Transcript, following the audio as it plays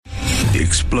the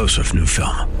explosive new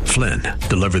film, Flynn,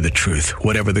 Deliver the Truth,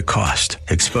 Whatever the Cost,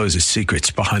 exposes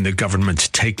secrets behind the government's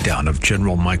takedown of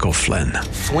General Michael Flynn.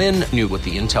 Flynn knew what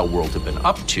the intel world had been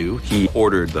up to. He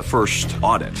ordered the first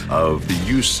audit of the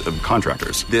use of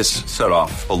contractors. This set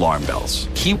off alarm bells.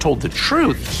 He told the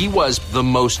truth. He was the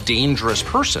most dangerous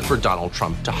person for Donald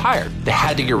Trump to hire. They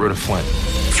had to get rid of Flynn.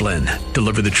 Flynn,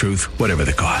 Deliver the Truth, Whatever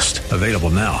the Cost. Available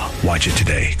now. Watch it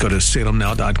today. Go to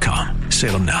salemnow.com.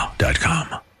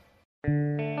 salemnow.com.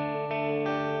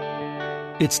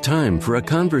 It's time for a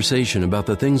conversation about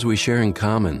the things we share in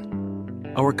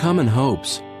common. Our common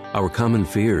hopes, our common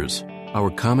fears, our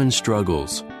common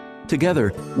struggles.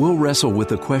 Together, we'll wrestle with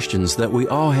the questions that we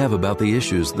all have about the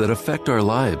issues that affect our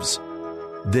lives.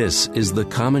 This is The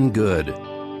Common Good.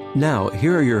 Now,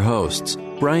 here are your hosts,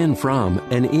 Brian Fromm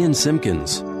and Ian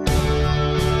Simpkins.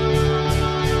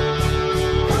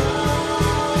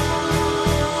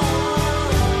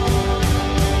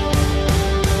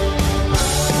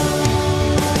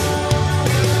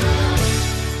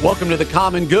 Welcome to The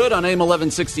Common Good on AM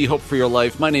 1160, Hope for Your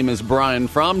Life. My name is Brian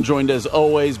Fromm, joined as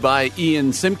always by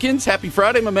Ian Simpkins. Happy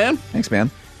Friday, my man. Thanks, man.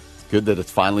 It's good that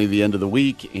it's finally the end of the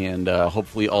week, and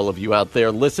hopefully all of you out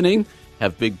there listening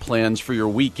have big plans for your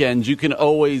weekend. You can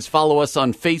always follow us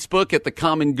on Facebook at The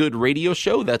Common Good Radio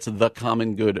Show. That's The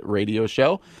Common Good Radio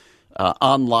Show.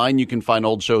 Online, you can find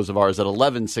old shows of ours at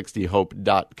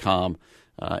 1160hope.com,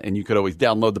 and you could always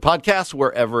download the podcast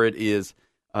wherever it is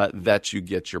that you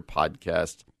get your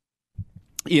podcast.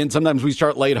 Ian, sometimes we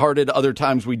start lighthearted, other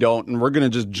times we don't, and we're going to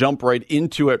just jump right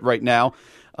into it right now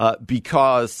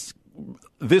because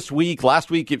last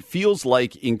week, it feels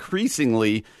like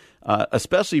increasingly,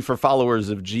 especially for followers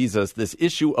of Jesus, this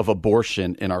issue of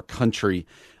abortion in our country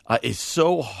is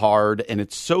so hard and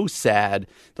it's so sad.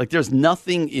 Like there's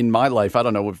nothing in my life, I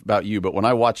don't know about you, but when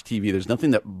I watch TV, there's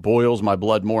nothing that boils my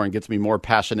blood more and gets me more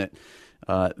passionate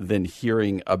than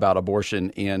hearing about abortion.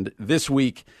 And this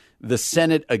week, the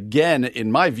Senate, again,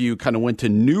 in my view, kind of went to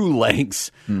new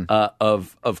lengths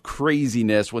of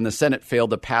craziness when the Senate failed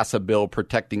to pass a bill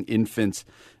protecting infants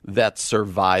that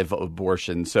survive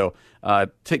abortion. So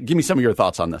give me some of your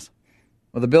thoughts on this.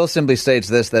 Well, the bill simply states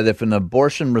this, that if an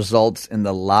abortion results in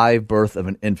the live birth of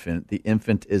an infant, the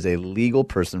infant is a legal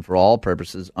person for all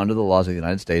purposes under the laws of the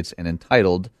United States and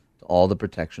entitled to all the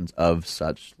protections of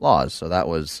such laws. So that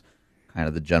was kind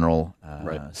of the general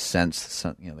sense,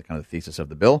 the kind of the thesis of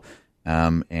the bill,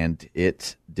 and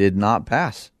it did not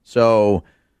pass. So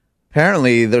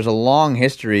apparently there's a long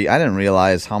history. I didn't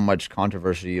realize how much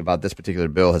controversy about this particular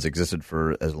bill has existed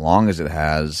for as long as it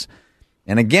has.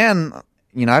 And again,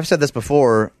 I've said this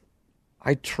before,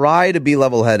 I try to be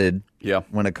level-headed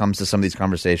when it comes to some of these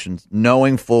conversations,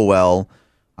 knowing full well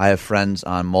I have friends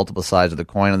on multiple sides of the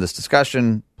coin on this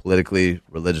discussion, politically,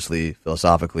 religiously,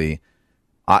 philosophically.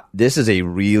 This is a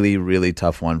really, really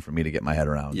tough one for me to get my head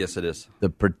around. Yes, it is. The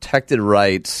protected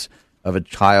rights of a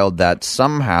child that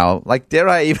somehow, dare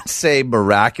I even say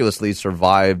miraculously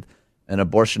survived an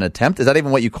abortion attempt. Is that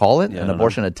even what you call it? An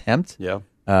abortion attempt?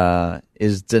 Yeah.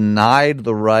 Is denied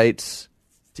the rights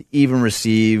to even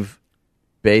receive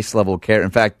base level care.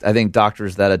 In fact, I think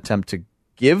doctors that attempt to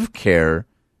give care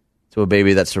to a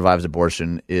baby that survives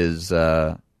abortion is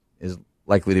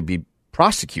likely to be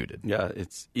prosecuted. Yeah,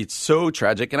 it's so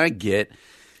tragic. And I get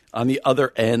on the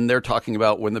other end, they're talking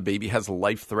about when the baby has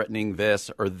life-threatening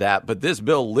this or that. But this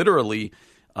bill literally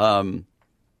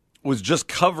was just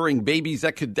covering babies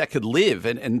that could live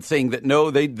and saying that, no,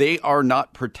 they are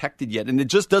not protected yet. And it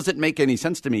just doesn't make any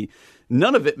sense to me.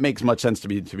 None of it makes much sense to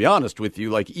me, to be honest with you.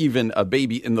 Like even a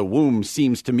baby in the womb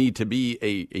seems to me to be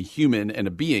a human and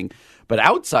a being. But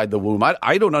outside the womb,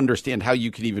 I don't understand how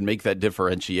you can even make that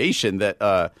differentiation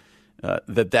that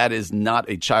that is not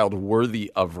a child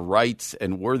worthy of rights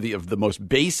and worthy of the most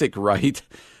basic right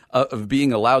of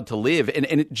being allowed to live. And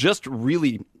it just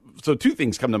really – so two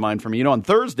things come to mind for me. On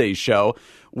Thursday's show,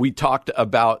 we talked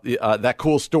about that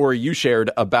cool story you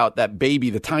shared about that baby,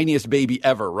 the tiniest baby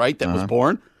ever, right, that was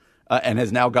born and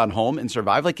has now gone home and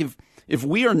survived. Like if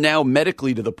we are now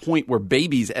medically to the point where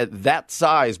babies at that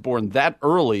size, born that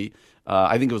early,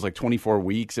 I think it was 24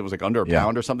 weeks, it was under a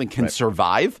pound or something, can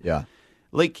survive. Yeah.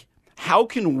 How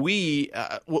can we,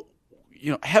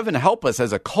 heaven help us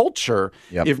as a culture,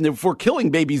 if we're killing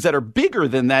babies that are bigger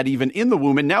than that even in the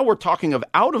womb, and now we're talking of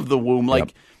out of the womb,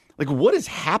 what is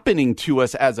happening to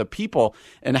us as a people,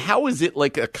 and how is it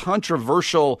a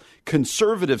controversial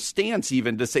conservative stance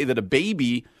even to say that a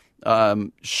baby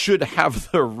should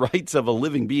have the rights of a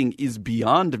living being is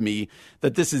beyond me,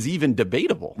 that this is even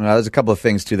debatable. There's a couple of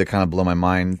things, too, that kind of blow my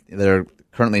mind. There are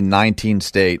currently 19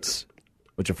 states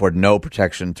which afford no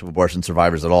protection to abortion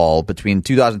survivors at all. Between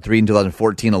 2003 and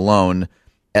 2014 alone,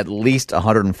 at least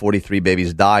 143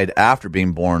 babies died after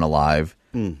being born alive.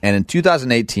 And in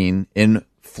 2018, in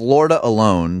Florida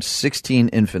alone, 16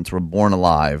 infants were born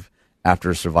alive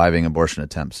after surviving abortion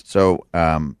attempts. So,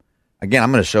 again,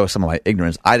 I'm going to show some of my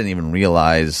ignorance. I didn't even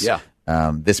realize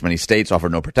this many states offer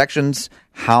no protections.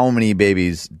 How many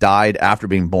babies died after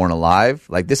being born alive?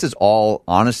 Like, this is all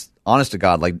honest to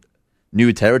God, like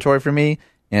new territory for me.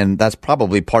 And that's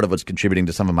probably part of what's contributing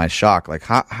to some of my shock. Like,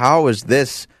 how is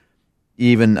this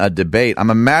even a debate? I'm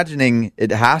imagining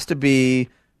it has to be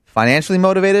financially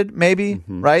motivated, maybe,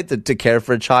 right? To care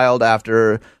for a child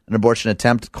after an abortion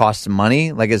attempt costs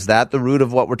money. Like, is that the root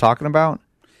of what we're talking about?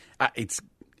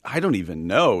 I don't even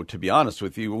know, to be honest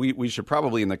with you. We should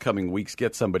probably in the coming weeks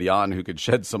get somebody on who could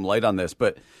shed some light on this.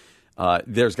 But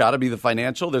there's got to be the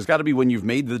financial. There's got to be when you've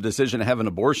made the decision to have an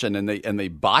abortion and they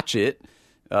botch it.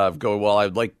 Go, well,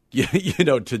 I'd like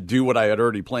to do what I had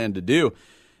already planned to do.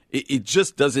 It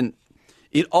just doesn't.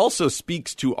 It also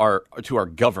speaks to our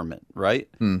government, right?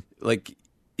 Like,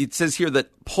 it says here that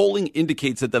polling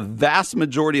indicates that the vast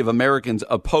majority of Americans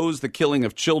oppose the killing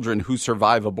of children who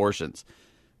survive abortions.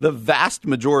 The vast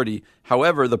majority.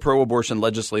 However, the pro-abortion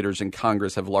legislators in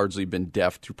Congress have largely been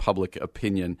deaf to public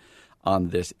opinion on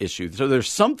this issue. So there's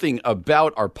something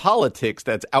about our politics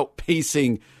that's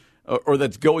outpacing or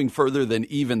that's going further than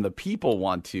even the people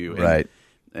want to. Right.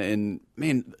 And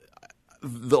man,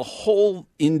 the whole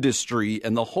industry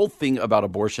and the whole thing about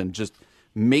abortion just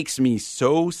makes me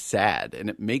so sad, and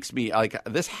it makes me like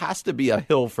this has to be a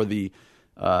hill for the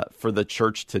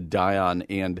church to die on.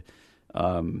 And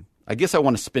I guess I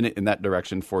want to spin it in that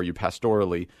direction for you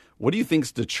pastorally. What do you think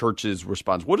is the church's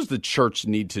response? What does the church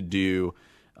need to do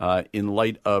in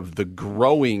light of the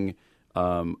growing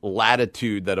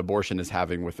latitude that abortion is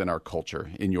having within our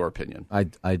culture, in your opinion?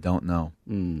 I don't know.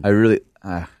 I really.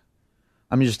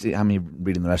 I'm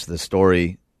reading the rest of the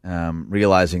story,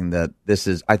 realizing that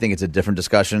I think it's a different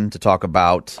discussion to talk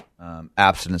about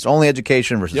abstinence-only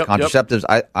education versus contraceptives.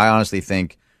 I honestly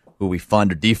think who we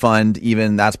fund or defund,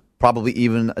 even that's probably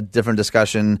even a different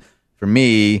discussion. For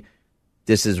me,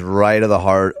 this is right at the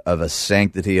heart of a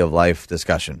sanctity of life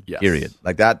discussion, period.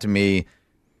 Like that to me,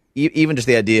 even just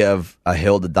the idea of a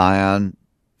hill to die on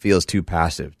feels too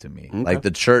passive to me. Okay. Like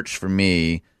the church for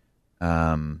me,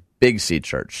 Big C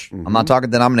church. I'm not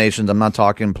talking denominations. I'm not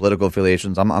talking political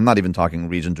affiliations. I'm not even talking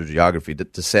regions or geography.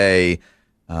 To say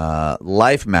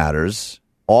life matters,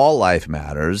 all life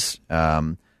matters.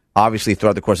 Obviously,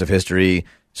 throughout the course of history,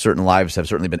 certain lives have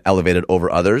certainly been elevated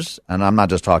over others. And I'm not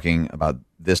just talking about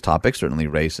this topic, certainly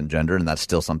race and gender, and that's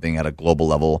still something at a global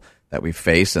level that we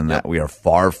face and that we are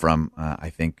far from, I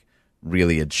think,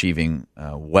 really achieving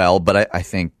well. But I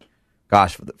think,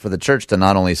 gosh, for the church to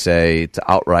not only say,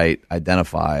 to outright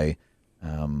identify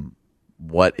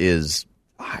what is,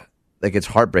 like it's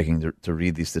heartbreaking to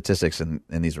read these statistics and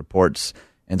these reports,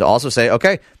 and to also say,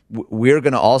 okay, we're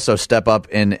going to also step up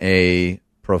in a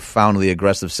profoundly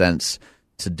aggressive sense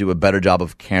to do a better job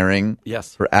of caring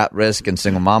for at-risk and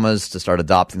single mamas, to start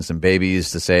adopting some babies,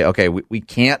 to say, okay, we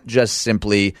can't just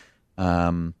simply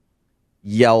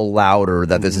yell louder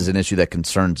that this is an issue that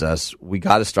concerns us. We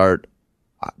got to start,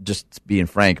 just being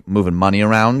frank, moving money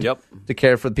around to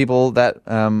care for the people that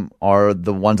are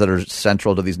the ones that are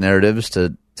central to these narratives,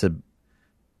 to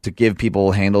give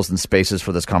people handles and spaces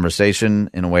for this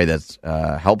conversation in a way that's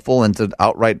helpful, and to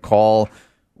outright call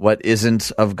what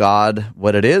isn't of God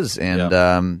what it is.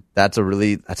 And that's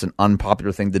an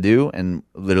unpopular thing to do. And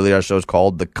literally our show is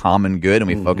called The Common Good, and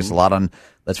we focus a lot on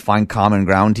let's find common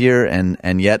ground here.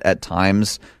 And yet at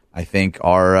times I think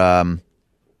our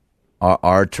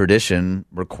tradition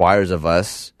requires of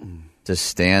us to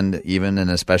stand, even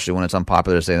and especially when it's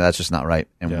unpopular, to say that's just not right.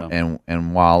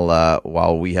 And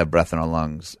while we have breath in our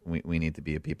lungs, we need to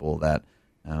be a people that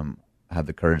have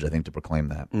the courage, I think, to proclaim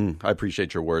that. I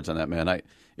appreciate your words on that, man.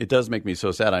 It does make me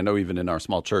so sad. I know even in our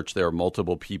small church, there are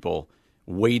multiple people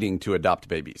waiting to adopt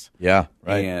babies. Yeah,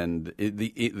 right. And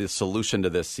the solution to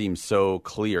this seems so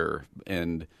clear,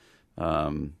 and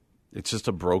it's just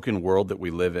a broken world that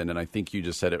we live in. And I think you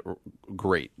just said it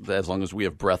great. As long as we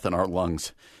have breath in our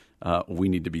lungs, we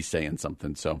need to be saying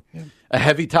something. So a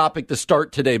heavy topic to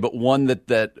start today, but one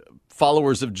that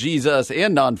followers of Jesus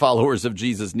and non-followers of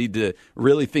Jesus need to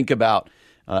really think about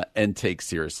and take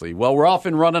seriously. Well, we're off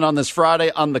and running on this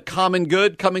Friday on The Common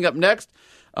Good. Coming up next,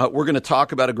 we're going to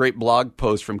talk about a great blog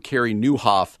post from Carey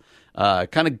Nieuwhof,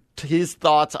 kind of his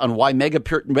thoughts on why mega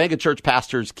church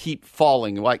pastors keep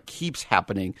falling, why it keeps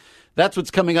happening. That's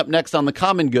what's coming up next on The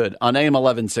Common Good on AM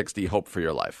 1160, Hope for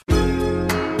Your Life.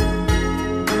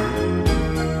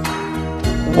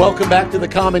 Welcome back to The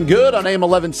Common Good on AM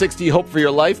 1160, Hope for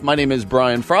Your Life. My name is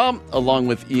Brian Fromm, along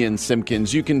with Ian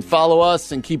Simpkins. You can follow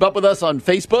us and keep up with us on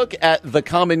Facebook at The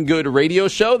Common Good Radio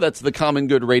Show. That's The Common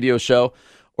Good Radio Show,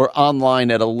 or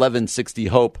online at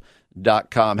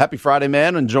 1160hope.com. Happy Friday,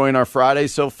 man. Enjoying our Friday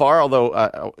so far,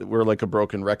 although we're like a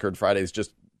broken record. Fridays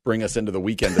just bring us into the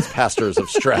weekend as pastors of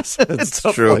stress and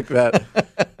stuff true. like that.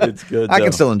 It's good. I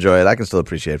can still enjoy it. I can still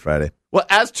appreciate Friday. Well,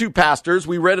 as two pastors,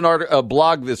 we read a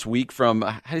blog this week from,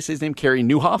 how do you say his name, Carey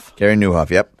Nieuwhof? Carey Nieuwhof,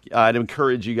 yep. I'd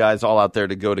encourage you guys all out there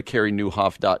to go to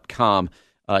CareyNieuwhof.com.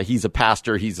 He's a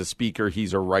pastor, he's a speaker,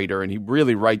 he's a writer, and he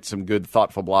really writes some good,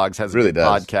 thoughtful blogs, has a really good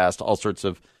podcast, all sorts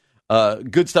of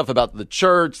good stuff about the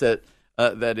church that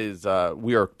is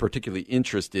we are particularly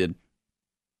interested.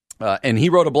 And he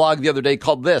wrote a blog the other day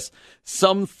called this,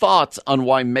 Some Thoughts on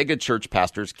Why Megachurch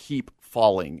Pastors Keep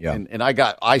Falling. Yeah. And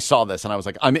I saw this and I was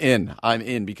like, I'm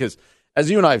in because as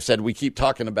you and I have said, we keep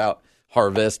talking about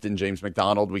Harvest and James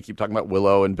McDonald. We keep talking about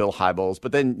Willow and Bill Hybels,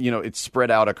 but then, it's spread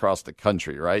out across the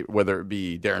country, right? Whether it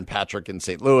be Darren Patrick in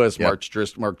St. Louis, Yep.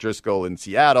 Mark Driscoll in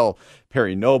Seattle,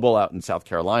 Perry Noble out in South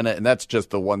Carolina. And that's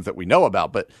just the ones that we know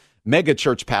about. But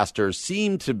megachurch pastors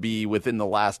seem to be within the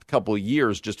last couple of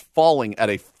years just falling at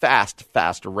a fast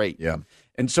rate. Yeah.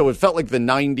 And so it felt like the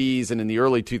 90s and in the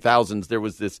early 2000s, there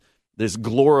was this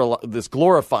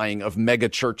glorifying of mega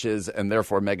churches and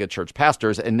therefore mega church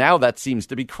pastors, and now that seems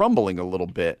to be crumbling a little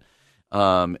bit.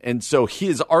 And so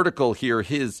his article here,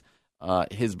 his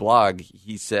blog,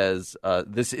 he says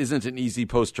this isn't an easy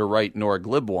post to write nor a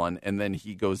glib one, and then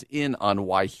he goes in on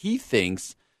why he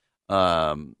thinks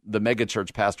the mega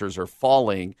church pastors are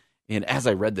falling. And as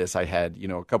I read this, I had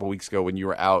a couple weeks ago when you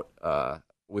were out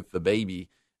with the baby,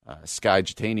 Sky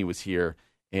Jatani was here.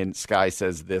 And Sky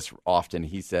says this often.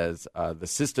 He says, the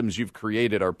systems you've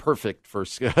created are perfect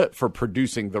for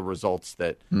producing the results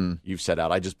that you've set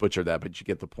out. I just butchered that, but you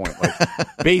get the point. Like,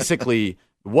 basically,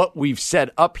 what we've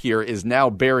set up here is now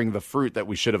bearing the fruit that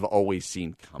we should have always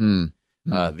seen coming.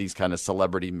 These kind of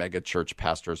celebrity mega church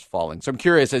pastors falling. So I'm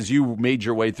curious, as you made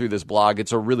your way through this blog,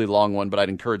 it's a really long one, but I'd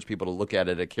encourage people to look at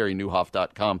it at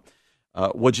CareyNieuwhof.com.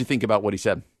 What'd you think about what he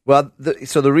said? Well,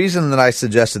 so the reason that I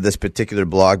suggested this particular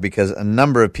blog, because a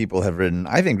number of people have written,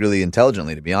 I think really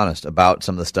intelligently, to be honest, about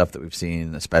some of the stuff that we've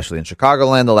seen, especially in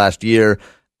Chicagoland the last year.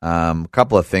 A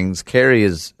couple of things. Carey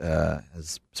has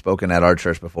spoken at our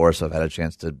church before, so I've had a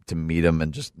chance to meet him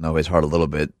and just know his heart a little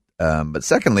bit. But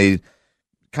secondly,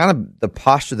 kind of the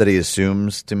posture that he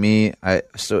assumes to me, I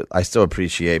still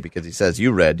appreciate, because he says,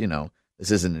 you read,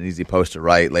 this isn't an easy post to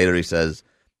write. Later he says,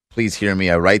 please hear me.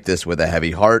 I write this with a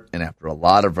heavy heart and after a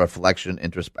lot of reflection,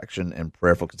 introspection, and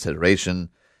prayerful consideration.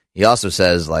 He also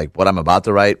says, like, what I'm about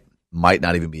to write might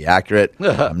not even be accurate.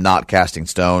 I'm not casting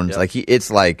stones. Yep.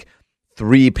 It's like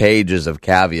 3 pages of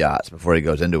caveats before he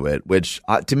goes into it, which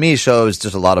to me shows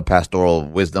just a lot of pastoral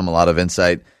wisdom, a lot of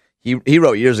insight. He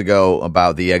wrote years ago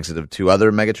about the exit of 2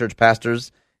 other megachurch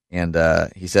pastors, and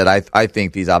he said, I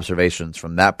think these observations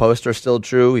from that post are still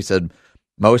true. He said,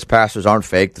 most pastors aren't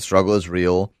fake. The struggle is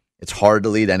real. It's hard to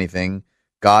lead anything.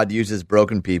 God uses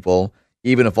broken people.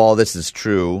 Even if all this is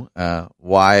true,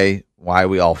 why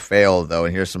we all fail, though.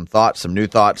 And here's some new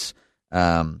thoughts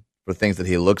for things that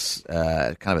he looks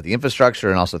kind of at the infrastructure,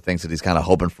 and also things that he's kind of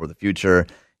hoping for the future.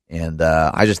 And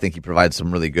I just think he provides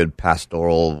some really good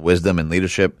pastoral wisdom and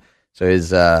leadership. So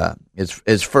his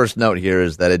first note here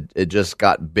is that it just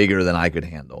got bigger than I could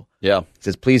handle. Yeah. He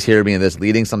says, please hear me in this.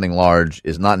 Leading something large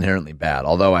is not inherently bad.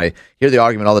 Although I hear the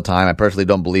argument all the time, I personally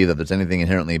don't believe that there's anything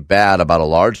inherently bad about a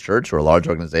large church or a large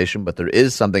organization, but there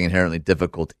is something inherently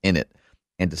difficult in it.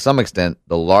 And to some extent,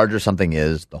 the larger something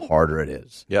is, the harder it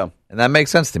is. Yeah. And that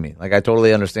makes sense to me. Like, I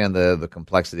totally understand the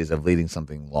complexities of leading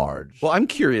something large. Well, I'm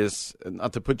curious,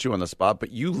 not to put you on the spot,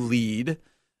 but you lead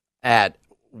at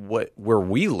where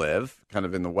we live, kind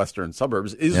of in the western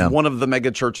suburbs, is one of the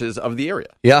mega churches of the area.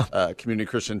 Yeah. Community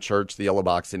Christian Church, the Yellow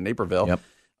Box in Naperville,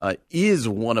 Yep. Is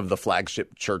one of the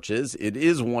flagship churches. It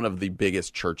is one of the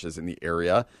biggest churches in the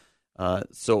area.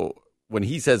 So when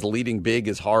he says leading big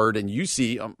is hard, and you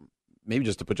see, maybe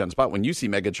just to put you on the spot, when you see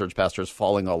mega church pastors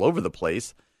falling all over the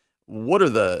place,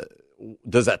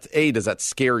 does that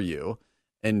scare you?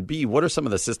 And B, what are some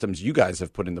of the systems you guys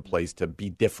have put into place to be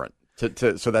different,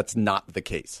 so that's not the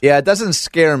case? Yeah, it doesn't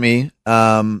scare me,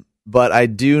 but I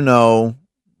do know,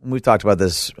 we've talked about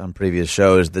this on previous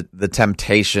shows, the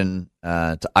temptation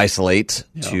to isolate,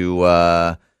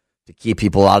 to keep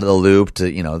people out of the loop,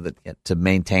 to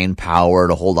maintain power,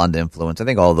 to hold on to influence. I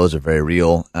think all of those are very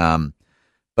real.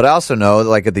 But I also know that,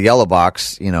 like at the Yellow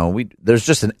Box, there's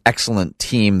just an excellent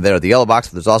team there at the Yellow Box,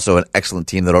 but there's also an excellent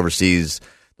team that oversees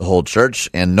the whole church,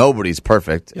 and nobody's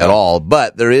perfect at all.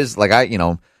 But there is, like,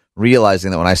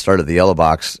 realizing that when I started the Yellow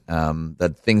Box,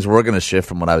 that things were going to shift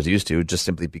from what I was used to just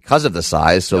simply because of the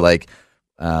size. So,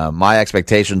 my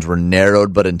expectations were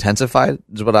narrowed but intensified,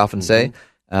 is what I often say.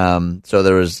 So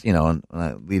there was,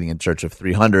 leading a church of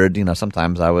 300,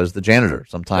 sometimes I was the janitor.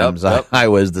 Sometimes I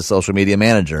was the social media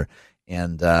manager.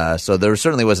 And so there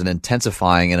certainly was an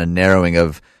intensifying and a narrowing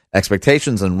of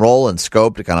expectations and role and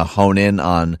scope to kind of hone in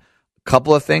on a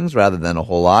couple of things rather than a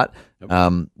whole lot,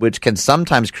 which can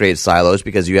sometimes create silos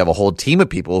because you have a whole team of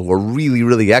people who are really,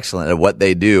 really excellent at what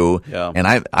they do. Yeah. And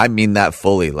I mean that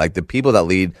fully. Like the people that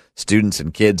lead students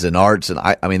and kids in arts, and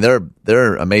I mean,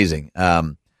 they're amazing.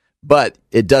 But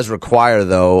it does require,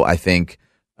 though, I think,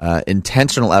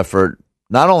 intentional effort,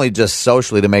 not only just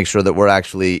socially to make sure that we're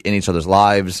actually in each other's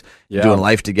lives, doing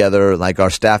life together. Like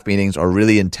our staff meetings are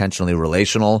really intentionally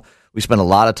relational. We spend a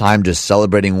lot of time just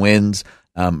celebrating wins,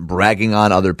 bragging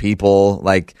on other people.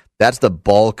 Like that's the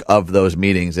bulk of those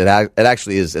meetings. It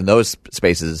actually is in those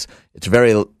spaces. It's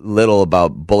very little about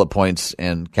bullet points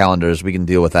and calendars. We can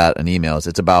deal with that in emails.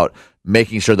 It's about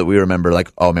making sure that we remember, like,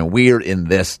 oh man, we're in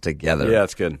this together. Yeah,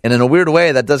 that's good. And in a weird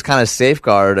way, that does kind of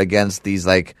safeguard against these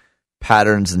like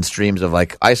patterns and streams of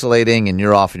like isolating and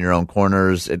you're off in your own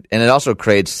corners. And it also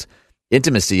creates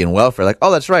intimacy and welfare. Like,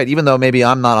 oh, that's right. Even though maybe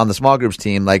I'm not on the small groups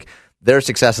team, like their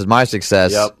success is my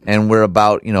success. Yep. And we're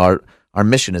about, our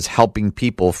mission is helping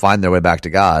people find their way back to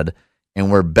God.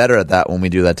 And we're better at that when we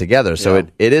do that together. So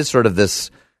it is sort of this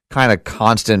kind of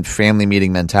constant family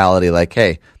meeting mentality. Like,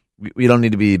 hey, we don't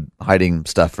need to be hiding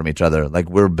stuff from each other. Like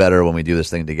we're better when we do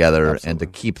this thing together. Absolutely. And to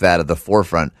keep that at the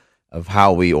forefront of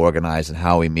how we organize and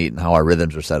how we meet and how our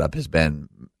rhythms are set up has been,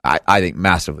 I think,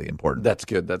 massively important. That's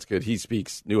good.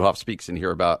 Neuhoff speaks in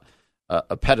here about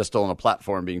a pedestal and a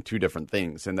platform being two different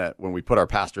things, and that when we put our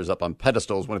pastors up on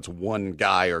pedestals, when it's one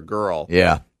guy or girl,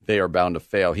 they are bound to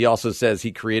fail. He also says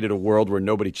he created a world where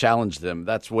nobody challenged them.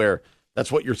 That's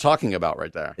what you're talking about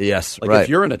right there. Yes, like right. If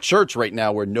you're in a church right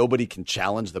now where nobody can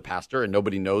challenge the pastor and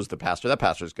nobody knows the pastor, that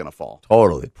pastor is going to fall.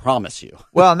 Totally. I promise you.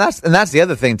 Well, and that's the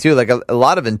other thing too. Like a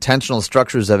lot of intentional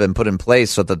structures have been put in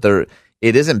place so that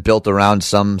it isn't built around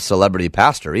some celebrity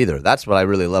pastor either. That's what I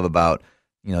really love about,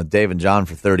 Dave and John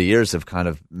for 30 years have kind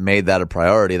of made that a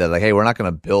priority. That like, hey, we're not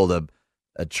going to build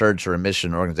a church or a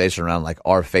mission organization around like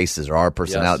our faces or our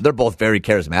personality. Yes. They're both very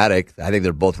charismatic. I think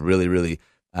they're both really, really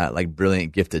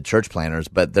brilliant, gifted church planners,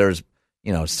 but there's,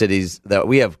 cities that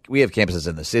we have campuses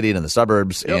in the city and in the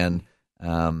suburbs. Yep.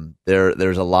 And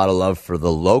there's a lot of love for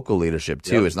the local leadership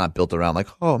too. Yep. It's not built around like,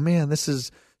 oh man, this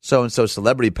is so-and-so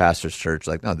celebrity pastor's church.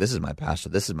 Like, no, this is my pastor.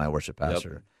 This is my worship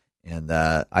pastor. Yep. And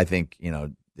I think,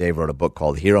 Dave wrote a book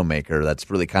called Hero Maker that's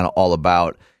really kind of all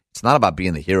about, it's not about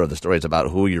being the hero of the story. It's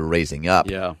about who you're raising up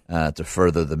to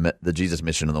further the Jesus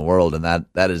mission in the world. And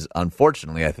that is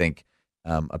unfortunately, I think,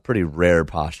 a pretty rare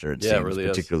posture, it seems, it really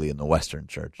particularly in the Western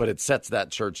church. But it sets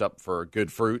that church up for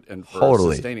good fruit and for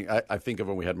sustaining. I think of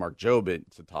when we had Mark Jobe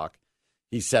to talk,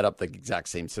 he set up the exact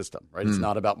same system, right? It's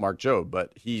not about Mark Jobe,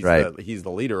 but he's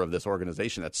the leader of this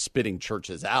organization that's spitting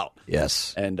churches out.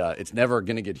 Yes. And it's never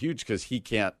going to get huge because he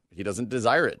doesn't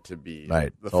desire it to be.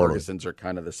 Right. The Fergusons are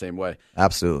kind of the same way.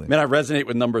 Absolutely. Man, I resonate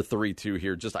with number 3 too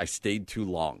here. Just I stayed too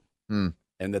long.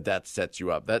 And that sets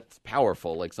you up. That's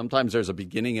powerful. Like sometimes there's a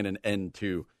beginning and an end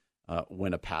to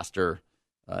when a pastor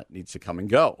needs to come and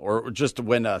go, or just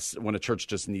when a church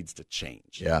just needs to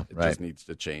change. Yeah, it just needs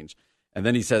to change. And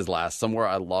then he says, somewhere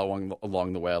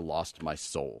along the way, I lost my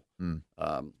soul.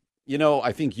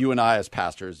 I think you and I as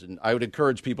pastors, and I would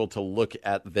encourage people to look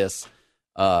at this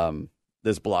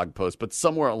this blog post, but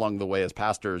somewhere along the way as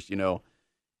pastors,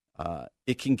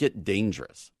 it can get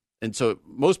dangerous. And so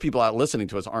most people out listening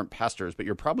to us aren't pastors, but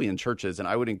you're probably in churches. And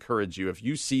I would encourage you, if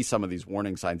you see some of these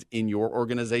warning signs in your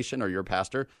organization or your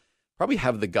pastor, probably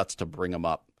have the guts to bring them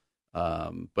up.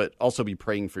 But also be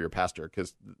praying for your pastor,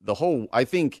 because I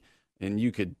think, and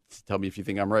you could tell me if you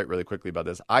think I'm right really quickly about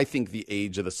this, I think the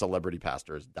age of the celebrity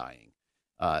pastor is dying.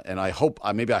 And I hope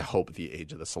the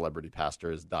age of the celebrity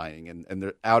pastor is dying.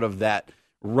 And out of that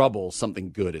rubble,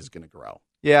 something good is going to grow.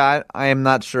 Yeah, I am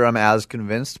not sure I'm as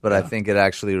convinced, but I think it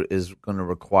actually is going to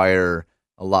require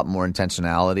a lot more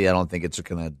intentionality. I don't think it's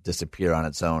going to disappear on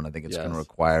its own. I think it's going to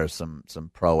require some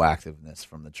proactiveness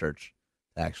from the church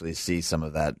to actually see some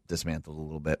of that dismantled a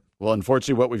little bit. Well,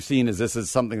 unfortunately, what we've seen is this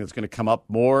is something that's going to come up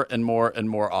more and more and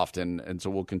more often, and so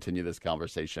we'll continue this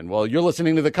conversation. Well, you're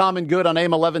listening to The Common Good on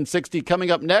AM 1160. Coming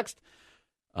up next,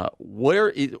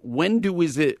 what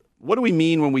do we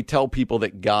mean when we tell people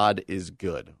that God is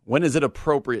good? When is it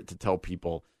appropriate to tell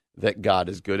people that God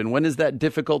is good? And when is that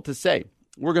difficult to say?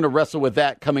 We're going to wrestle with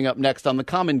that coming up next on The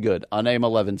Common Good on AM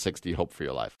 1160. Hope for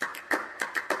your life.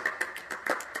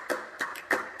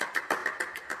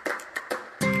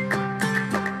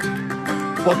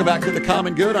 Welcome back to The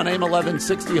Common Good on AM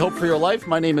 1160. Hope for your life.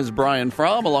 My name is Brian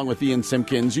Fromm, along with Ian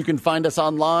Simpkins. You can find us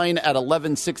online at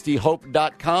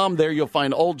 1160hope.com. There you'll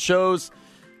find old shows.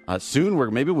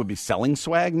 Soon, maybe we'll be selling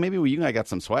swag. Maybe you and I got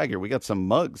some swag here. We got some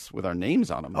mugs with our names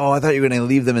on them. Oh, I thought you were going to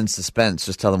leave them in suspense.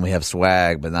 Just tell them we have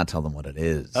swag, but not tell them what it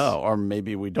is. Oh, or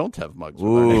maybe we don't have mugs.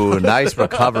 Ooh, nice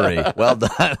recovery. Well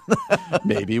done.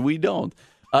 Maybe we don't.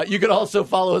 You can also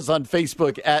follow us on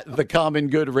Facebook at The Common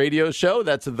Good Radio Show.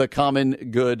 That's The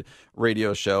Common Good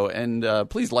Radio Show. And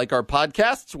please like our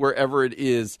podcasts wherever it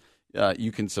is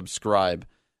you can subscribe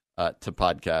to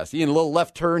podcasts. Ian, a little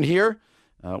left turn here.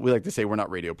 We like to say we're not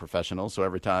radio professionals, so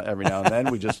every now and then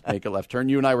we just make a left turn.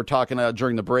 You and I were talking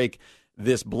during the break,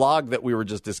 this blog that we were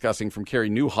just discussing from Carey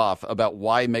Nieuwhof about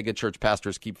why megachurch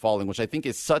pastors keep falling, which I think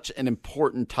is such an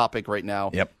important topic right now.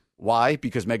 Yep. Why?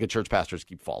 Because megachurch pastors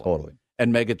keep falling. Totally.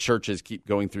 And mega churches keep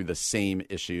going through the same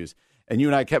issues. And you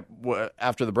and I kept,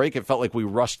 after the break, it felt like we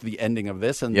rushed the ending of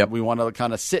this, and we want to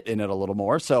kind of sit in it a little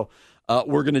more. So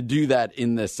we're going to do that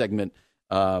in this segment.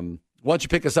 Why don't you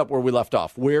pick us up where we left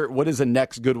off? What is the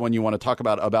next good one you want to talk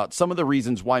about some of the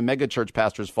reasons why mega church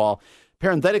pastors fall?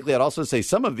 Parenthetically, I'd also say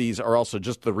some of these are also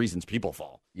just the reasons people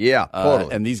fall. Yeah,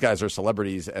 totally. And these guys are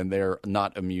celebrities, and they're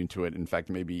not immune to it. In fact,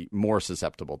 maybe more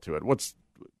susceptible to it.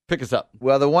 Pick us up.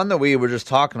 Well, the one that we were just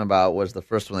talking about was the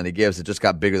first one that he gives. It just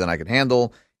got bigger than I could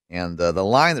handle. And the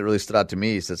line that really stood out to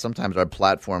me is that sometimes our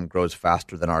platform grows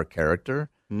faster than our character.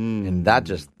 And that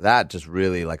just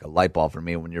really like a light bulb for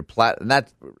me when you're and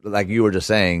that, like you were just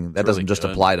saying, that doesn't just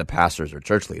apply to pastors or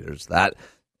church leaders. That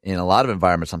in a lot of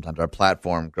environments, sometimes our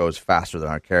platform grows faster than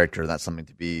our character. That's something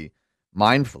to be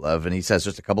mindful of. And he says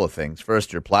just a couple of things.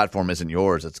 First, your platform isn't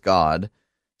yours, it's God.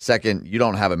 Second, you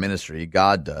don't have a ministry,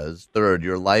 God does. Third,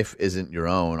 your life isn't your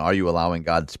own. Are you allowing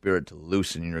God's Spirit to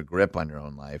loosen your grip on your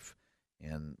own life?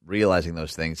 And realizing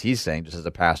those things, he's saying, just as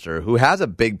a pastor who has a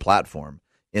big platform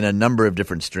in a number of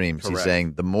different streams, Correct. He's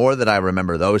saying, the more that I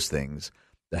remember those things,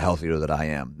 the healthier that I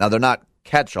am. Now, they're not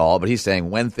catch-all, but he's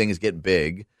saying when things get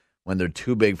big, when they're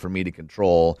too big for me to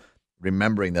control,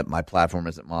 remembering that my platform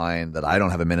isn't mine, that I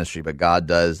don't have a ministry, but God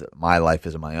does, that my life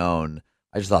isn't my own.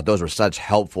 I just thought those were such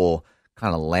helpful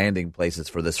kind of landing places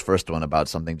for this first one about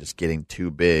something just getting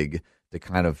too big to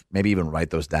kind of maybe even write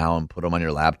those down, put them on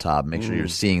your laptop, make sure you're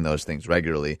seeing those things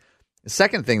regularly. The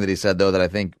second thing that he said, though, that I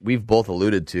think we've both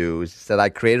alluded to is he said, I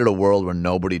created a world where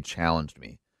nobody challenged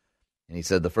me. And he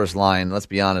said the first line, let's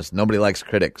be honest, nobody likes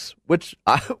critics, which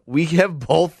we have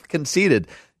both conceded.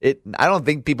 I don't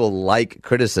think people like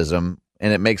criticism,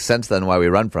 and it makes sense then why we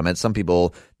run from it. Some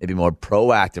people maybe more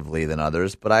proactively than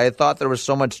others, but I thought there was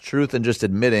so much truth in just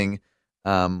admitting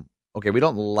okay, we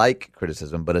don't like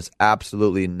criticism, but it's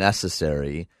absolutely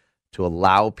necessary to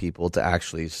allow people to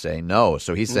actually say no.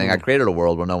 So he's saying, I created a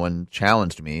world where no one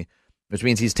challenged me, which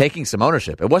means he's taking some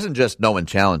ownership. It wasn't just no one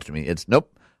challenged me. It's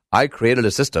nope, I created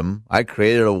a system. I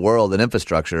created a world, an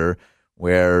infrastructure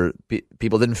where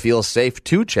people didn't feel safe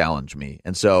to challenge me.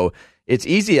 And so it's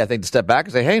easy, I think, to step back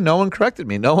and say, hey, no one corrected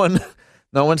me. No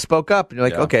one spoke up. And you're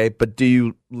like, okay, but do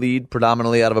you lead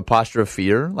predominantly out of a posture of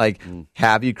fear? Like,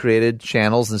 have you created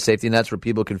channels and safety nets where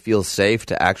people can feel safe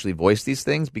to actually voice these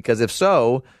things? Because if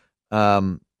so,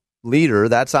 leader,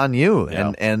 that's on you.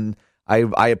 Yeah. And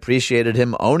I appreciated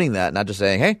him owning that, not just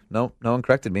saying, hey, no one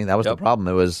corrected me. That was the problem.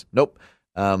 It was, nope.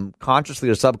 Consciously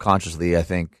or subconsciously, I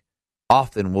think,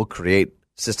 often we'll create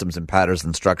systems and patterns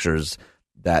and structures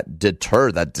that deter,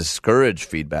 that discourage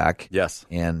feedback. Yes.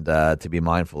 And to be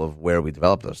mindful of where we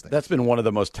develop those things. That's been one of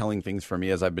the most telling things for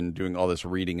me as I've been doing all this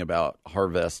reading about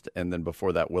Harvest and then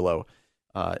before that Willow.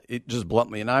 It just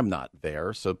bluntly, and I'm not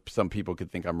there, so some people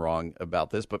could think I'm wrong about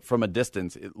this, but from a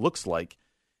distance, it looks like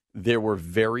there were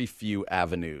very few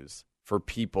avenues for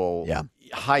people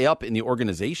high up in the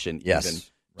organization even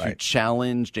to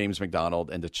challenge James McDonald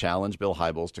and to challenge Bill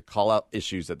Hybels, to call out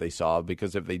issues that they saw,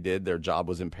 because if they did, their job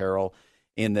was in peril.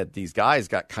 And that these guys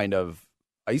got kind of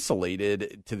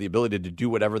isolated to the ability to do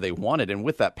whatever they wanted. And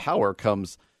with that power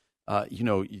comes, that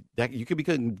you could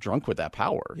become drunk with that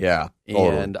power. Yeah.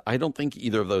 And I don't think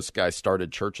either of those guys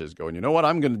started churches going, you know what,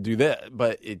 I'm going to do that.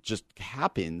 But it just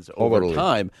happens over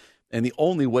time. And the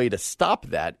only way to stop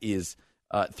that is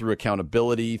through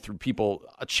accountability, through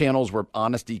channels where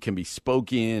honesty can be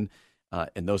spoken.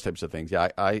 And those types of things. Yeah,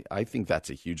 I think that's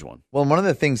a huge one. Well, one of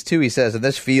the things, too, he says, and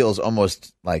this feels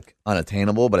almost like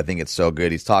unattainable, but I think it's so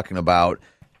good. He's talking about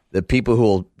the people who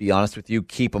will be honest with you,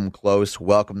 keep them close,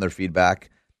 welcome their feedback.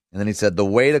 And then he said, the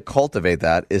way to cultivate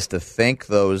that is to thank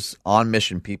those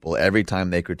on-mission people every time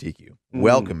they critique you.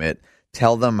 Welcome it.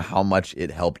 Tell them how much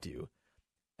it helped you.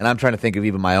 And I'm trying to think of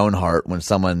even my own heart when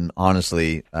someone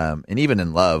honestly, and even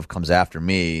in love, comes after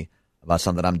me about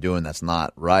something I'm doing that's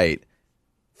not right.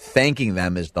 Thanking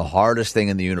them is the hardest thing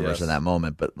in the universe in that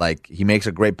moment. But like he makes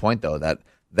a great point, though,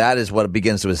 that is what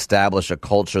begins to establish a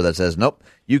culture that says, nope,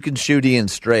 you can shoot Ian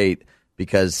straight,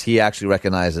 because he actually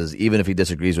recognizes, even if he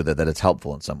disagrees with it, that it's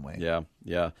helpful in some way.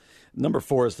 Yeah. Number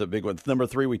 4 is the big one. Number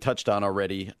 3 we touched on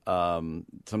already.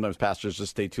 Sometimes pastors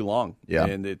just stay too long. Yeah.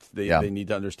 And they need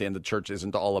to understand the church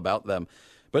isn't all about them.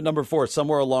 But number 4,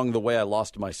 somewhere along the way I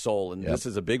lost my soul. And this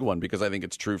is a big one because I think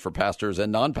it's true for pastors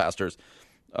and non-pastors.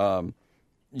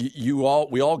 We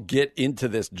all get into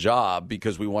this job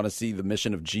because we want to see the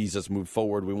mission of Jesus move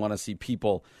forward. We want to see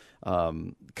people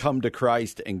come to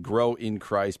Christ and grow in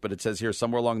Christ. But it says here,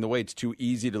 somewhere along the way, it's too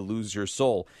easy to lose your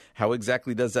soul. How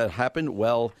exactly does that happen?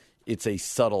 Well, it's a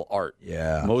subtle art.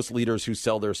 Yeah. Most leaders who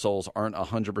sell their souls aren't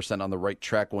 100% on the right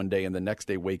track one day and the next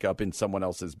day wake up in someone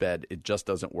else's bed. It just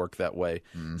doesn't work that way.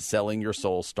 Selling your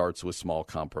soul starts with small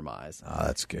compromise. Oh,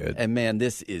 that's good. And man,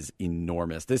 this is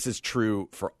enormous. This is true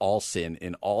for all sin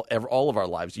in all of our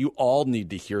lives. You all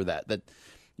need to hear that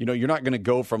you're not going to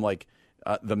go from like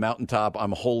the mountaintop,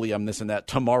 I'm holy, I'm this and that.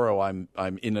 Tomorrow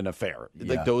I'm in an affair.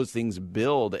 Yeah. Like those things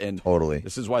build. And Totally.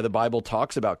 This is why the Bible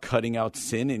talks about cutting out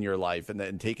sin in your life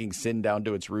and taking sin down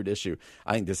to its root issue.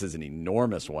 I think this is an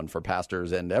enormous one for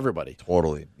pastors and everybody.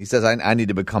 Totally. He says, I need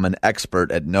to become an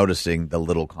expert at noticing the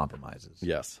little compromises.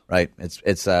 Yes. Right?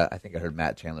 It's. I think I heard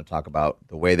Matt Chandler talk about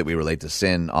the way that we relate to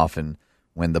sin. Often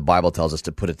when the Bible tells us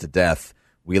to put it to death,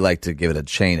 we like to give it a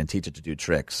chain and teach it to do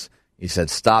tricks. He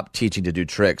said, stop teaching to do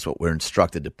tricks, what we're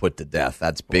instructed to put to death.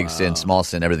 That's big sin, small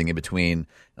sin, everything in between.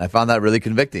 And I found that really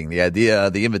convicting. The idea,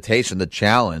 the invitation, the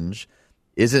challenge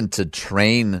isn't to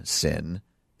train sin,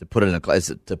 to put it in a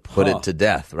place, to put it to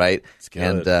death, right?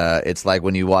 And it's like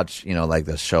when you watch, like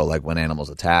the show, like When Animals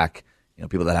Attack,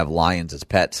 people that have lions as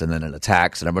pets and then it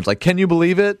attacks and everyone's like, can you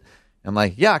believe it? I'm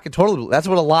like, yeah, I can totally. That's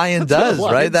what a lion does,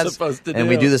 right? That's supposed to do. And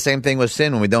we do the same thing with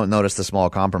sin when we don't notice the small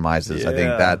compromises. I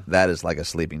think that is like a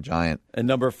sleeping giant. And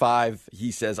number 5, he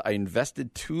says, I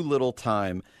invested too little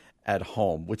time at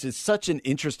home, which is such an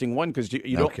interesting one because you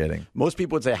no don't. Kidding. Most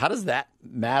people would say, how does that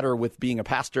matter with being a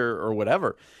pastor or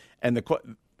whatever? And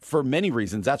for many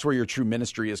reasons, that's where your true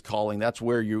ministry is calling. That's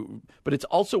where but it's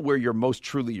also where you're most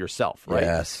truly yourself, right?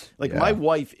 Yes. Like my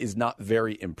wife is not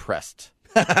very impressed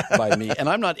by me, and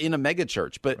I'm not in a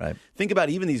megachurch. But think about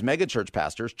even these megachurch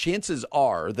pastors. Chances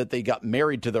are that they got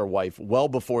married to their wife well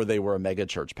before they were a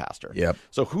megachurch pastor. Yep.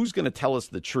 So who's going to tell us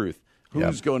the truth?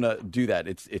 Who's going to do that?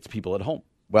 It's people at home.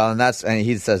 Well, and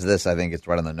he says this, I think it's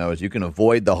right on the nose. You can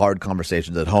avoid the hard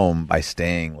conversations at home by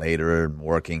staying later and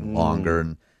working longer.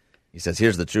 And he says,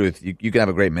 here's the truth. You can have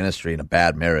a great ministry and a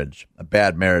bad marriage. A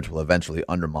bad marriage will eventually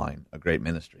undermine a great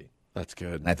ministry. That's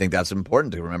good. And I think that's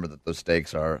important to remember that those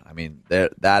stakes are,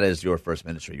 that is your first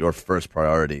ministry, your first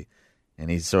priority. And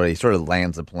he sort of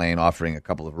lands the plane offering a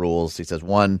couple of rules. He says,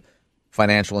 1,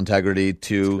 financial integrity,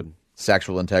 2,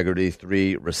 sexual integrity,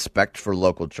 3, respect for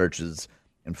local churches,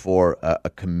 and 4, a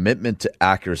commitment to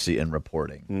accuracy in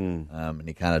reporting. And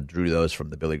he kind of drew those from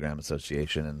the Billy Graham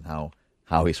Association and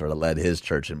how he sort of led his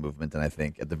church and movement. And I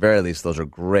think at the very least, those are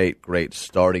great, great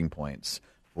starting points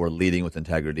for leading with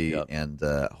integrity and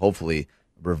hopefully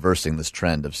reversing this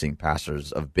trend of seeing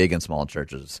pastors of big and small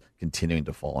churches continuing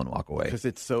to fall and walk away. Because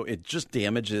it just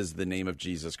damages the name of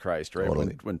Jesus Christ, right?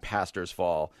 Totally. When pastors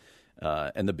fall.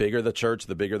 And the bigger the church,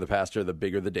 the bigger the pastor, the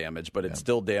bigger the damage. But it's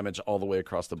still damage all the way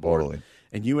across the board. Totally.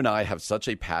 And you and I have such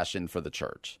a passion for the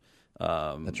church.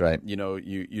 That's right. You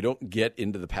don't get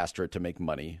into the pastorate to make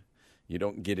money. You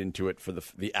don't get into it for the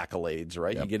accolades,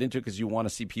 right? You get into it because you want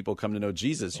to see people come to know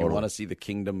Jesus. You want to see the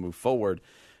kingdom move forward.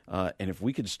 And if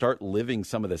we could start living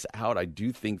some of this out, I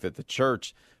do think that the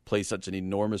church plays such an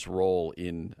enormous role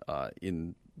in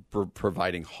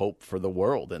providing hope for the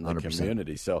world and the 100%.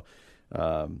 community. So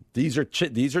these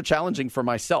are challenging for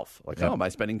myself. Like, am I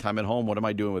spending time at home? What am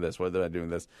I doing with this? What am I doing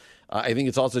with this? I think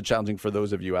it's also challenging for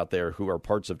those of you out there who are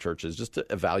parts of churches just to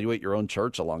evaluate your own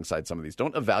church alongside some of these.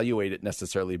 Don't evaluate it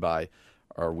necessarily by,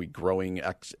 are we growing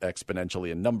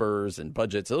exponentially in numbers and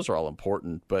budgets? Those are all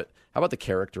important. But how about the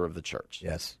character of the church?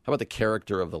 Yes. How about the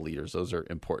character of the leaders? Those are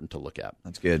important to look at.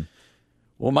 That's good.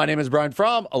 Well, my name is Brian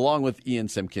Fromm, along with Ian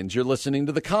Simpkins. You're listening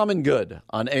to The Common Good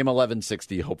on AIM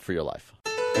 1160, Hope for Your Life.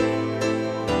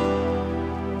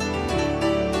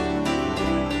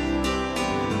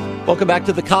 Welcome back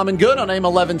to The Common Good on AIM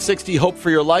 1160, Hope for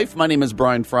Your Life. My name is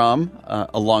Brian Fromm,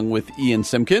 along with Ian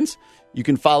Simpkins. You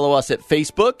can follow us at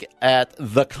Facebook at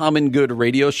The Common Good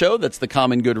Radio Show. That's The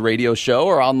Common Good Radio Show,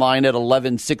 or online at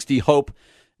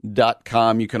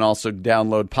 1160hope.com. You can also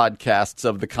download podcasts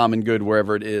of The Common Good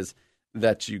wherever it is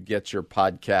that you get your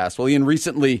podcast. Well, Ian,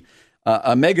 recently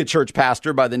a megachurch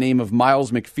pastor by the name of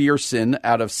Miles McPherson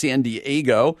out of San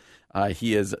Diego,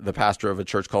 he is the pastor of a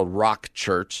church called Rock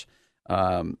Church.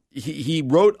 He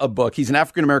wrote a book. He's an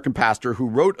African-American pastor who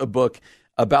wrote a book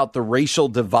about the racial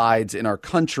divides in our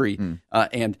country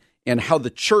and how the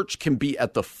church can be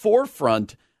at the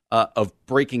forefront of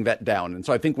breaking that down. And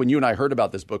so I think when you and I heard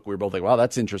about this book, we were both like, wow,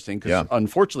 that's interesting, because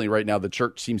unfortunately right now the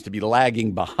church seems to be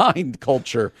lagging behind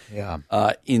culture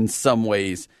in some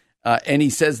ways. And he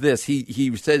says this,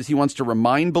 he says he wants to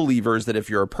remind believers that if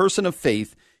you're a person of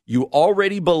faith, you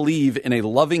already believe in a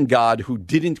loving God who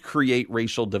didn't create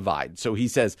racial divide. So he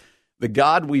says, the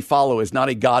God we follow is not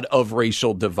a God of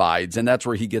racial divides. And that's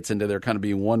where he gets into there kind of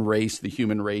being one race, the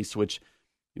human race, which,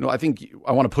 I think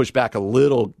I want to push back a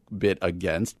little bit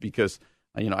against, because,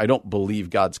 I don't believe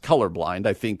God's colorblind.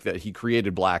 I think that he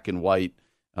created black and white,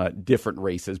 different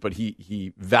races, but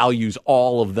he values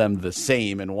all of them the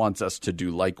same and wants us to do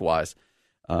likewise.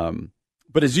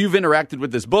 But as you've interacted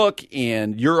with this book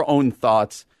and your own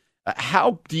thoughts,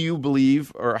 how do you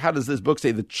believe, or how does this book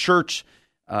say the church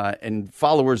and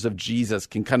followers of Jesus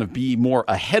can kind of be more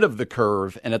ahead of the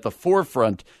curve and at the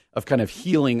forefront of kind of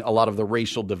healing a lot of the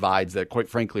racial divides that, quite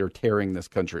frankly, are tearing this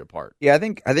country apart? Yeah, I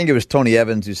think it was Tony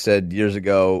Evans who said years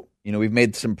ago, we've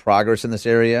made some progress in this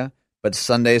area, but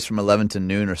Sundays from 11 to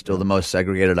noon are still the most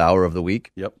segregated hour of the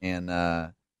week. Yep. And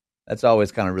that's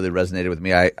always kind of really resonated with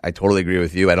me. I totally agree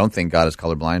with you. I don't think God is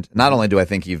colorblind. Not only do I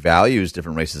think he values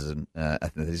different races, and I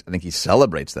think he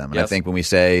celebrates them. And I think when we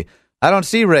say, I don't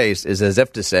see race, is as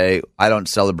if to say, I don't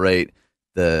celebrate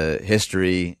the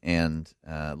history and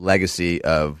legacy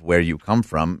of where you come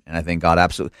from. And I think God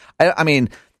absolutely, I mean,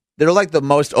 they're like the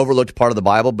most overlooked part of the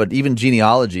Bible, but even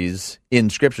genealogies in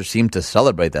Scripture seem to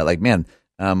celebrate that. Like, man,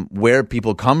 where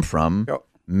people come from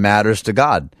matters to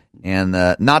God. And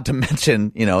not to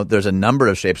mention, there's a number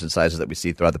of shapes and sizes that we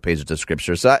see throughout the pages of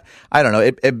Scripture. So I don't know.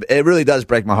 It really does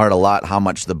break my heart a lot how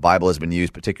much the Bible has been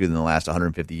used, particularly in the last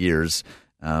 150 years,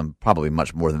 probably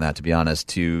much more than that, to be honest,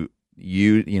 to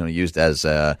used as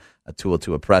a tool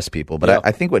to oppress people. But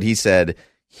I think what he said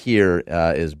here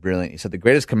is brilliant. He said the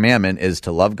greatest commandment is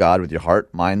to love God with your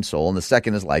heart, mind, soul, and the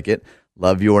second is like it,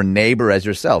 love your neighbor as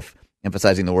yourself.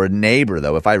 Emphasizing the word neighbor,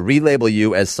 though. If I relabel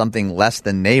you as something less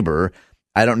than neighbor,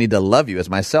 I don't need to love you as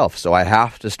myself. So I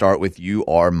have to start with you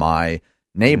are my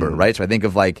neighbor, right? So I think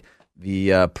of like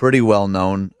the pretty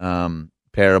well-known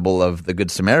parable of the Good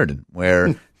Samaritan,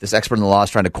 where this expert in the law is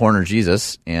trying to corner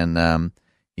Jesus, and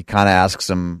he kind of asks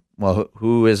him, well,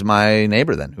 who is my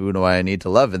neighbor then? Who do I need to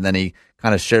love? And then he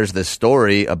kind of shares this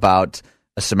story about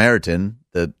a Samaritan,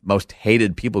 the most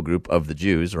hated people group of the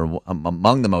Jews, or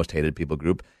among the most hated people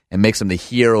group, and makes him the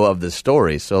hero of the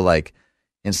story. So like,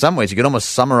 in some ways, you could almost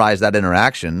summarize that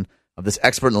interaction of this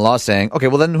expert in the law saying, okay,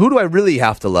 well then who do I really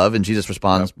have to love? And Jesus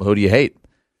responds, well, who do you hate?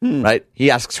 Right?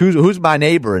 He asks, who's my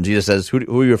neighbor? And Jesus says,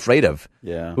 who are you afraid of?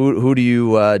 Yeah. Who do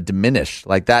you diminish?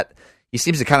 Like that, he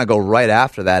seems to kind of go right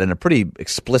after that in a pretty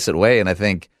explicit way. And I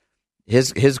think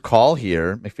his call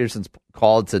here, McPherson's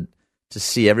called to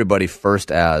see everybody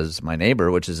first as my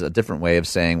neighbor, which is a different way of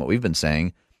saying what we've been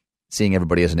saying, seeing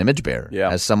everybody as an image bearer,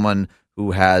 as someone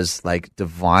who has like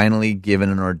divinely given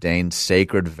and ordained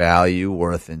sacred value,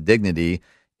 worth, and dignity.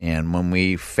 And when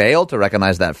we fail to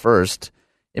recognize that first,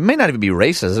 it may not even be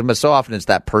racism, but so often it's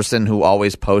that person who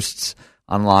always posts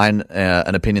online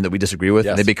an opinion that we disagree with,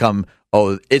 and they become,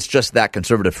 it's just that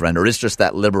conservative friend, or it's just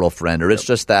that liberal friend, or it's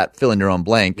just that fill in your own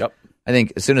blank. I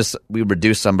think as soon as we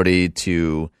reduce somebody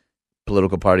to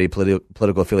political party,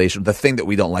 political affiliation, the thing that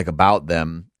we don't like about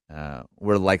them,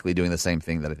 we're likely doing the same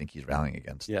thing that I think he's rallying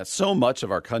against. Yeah, so much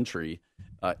of our country,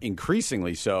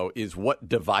 increasingly so, is what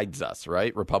divides us,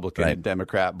 right? Republican and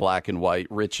Democrat, black and white,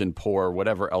 rich and poor,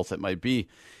 whatever else it might be.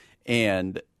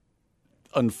 And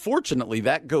unfortunately,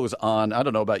 that goes on. I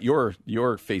don't know about your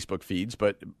Facebook feeds,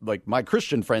 but like my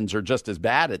Christian friends are just as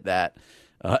bad at that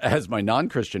as my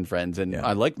non-Christian friends. And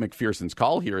I like McPherson's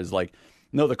call here is like,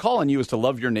 no, the call on you is to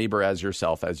love your neighbor as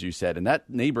yourself, as you said. And that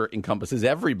neighbor encompasses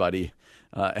everybody.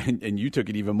 And you took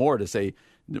it even more to say,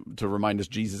 to remind us,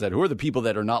 Jesus said, who are the people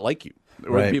that are not like you?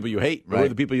 Who are the people you hate? Who are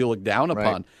the people you look down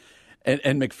upon?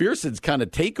 And McPherson's kind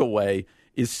of takeaway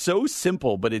is so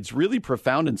simple, but it's really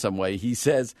profound in some way. He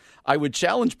says, I would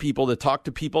challenge people to talk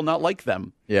to people not like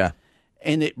them. Yeah.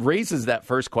 And it raises that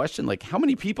first question, like, how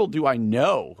many people do I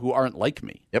know who aren't like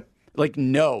me? Yep. Like,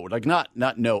 no, like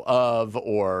not know of,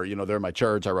 or, they're in my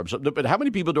church, I rub, but how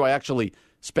many people do I actually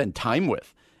spend time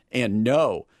with? and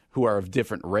know who are of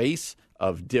different race,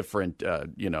 of different,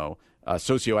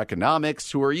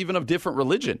 socioeconomics, who are even of different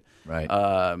religion. Right.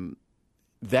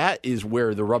 That is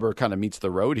where the rubber kind of meets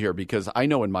the road here, because I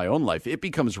know in my own life, it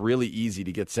becomes really easy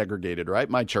to get segregated, right?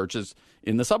 My church is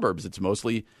in the suburbs. It's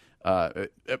mostly, a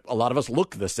lot of us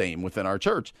look the same within our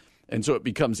church. And so it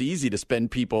becomes easy to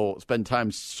spend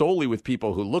time solely with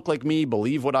people who look like me,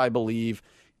 believe what I believe,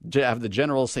 have the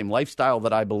general same lifestyle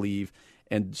that I believe,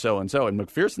 and so and so. And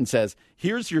McPherson says,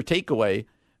 here's your takeaway.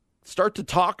 Start to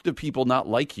talk to people not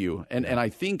like you. And I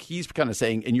think he's kind of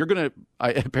saying, and you're going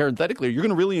to, parenthetically, you're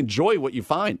going to really enjoy what you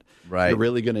find. Right. You're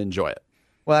really going to enjoy it.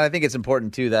 Well, I think it's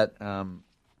important, too, that I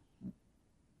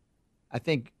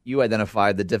think you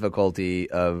identified the difficulty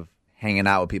of hanging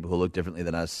out with people who look differently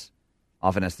than us.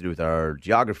 Often has to do with our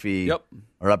geography,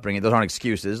 our upbringing. Those aren't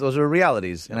excuses. Those are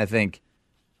realities. Yep. And I think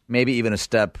maybe even a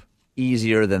step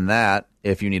easier than that,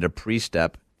 if you need a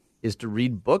pre-step, is to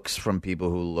read books from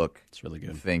people who look, it's really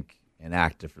good, think, and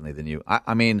act differently than you.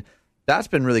 I mean, that's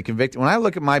been really convicting. When I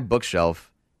look at my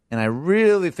bookshelf and I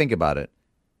really think about it,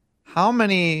 how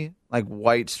many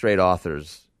white straight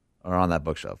authors are on that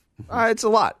bookshelf? It's a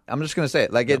lot. I'm just going to say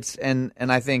it. It's and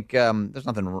I think there's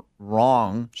nothing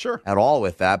wrong at all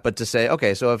with that. But to say,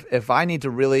 okay, so if I need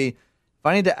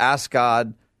to ask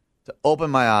God to open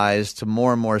my eyes to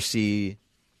more and more see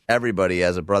everybody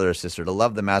as a brother or sister, to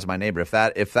love them as my neighbor,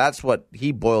 if that's what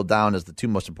he boiled down as the two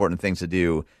most important things to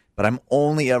do, but I'm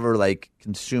only ever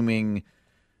consuming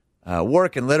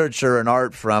work and literature and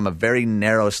art from a very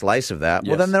narrow slice of that,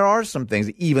 well, then there are some things,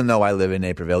 even though I live in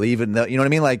Naperville, even though, you know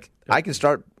what I mean? I can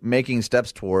start making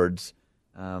steps towards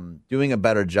doing a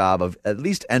better job of at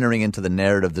least entering into the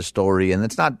narrative, the story. And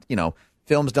it's not,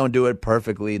 films don't do it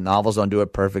perfectly, novels don't do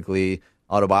it perfectly,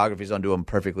 autobiographies don't do them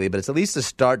perfectly, but it's at least a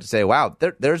start to say, wow,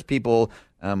 there's people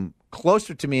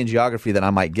closer to me in geography than I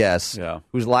might guess,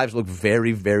 whose lives look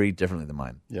very, very differently than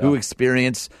mine, who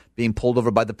experience being pulled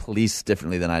over by the police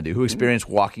differently than I do, who experience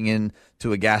walking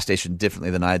into a gas station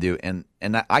differently than I do. And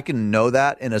I can know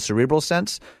that in a cerebral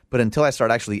sense, but until I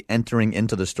start actually entering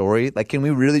into the story, can we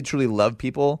really truly love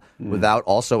people without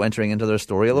also entering into their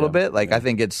story a little bit? I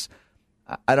think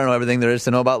I don't know everything there is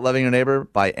to know about loving your neighbor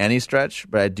by any stretch,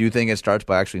 but I do think it starts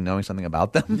by actually knowing something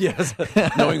about them. Yes,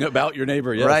 knowing about your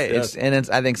neighbor, yes. Right. Yes.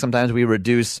 I think sometimes we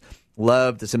reduce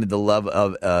love to simply the love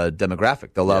of a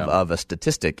demographic, the love of a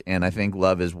statistic, and I think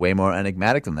love is way more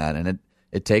enigmatic than that, and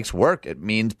it takes work. It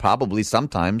means probably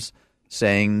sometimes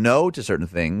saying no to certain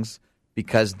things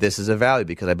because this is a value,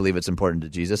 because I believe it's important to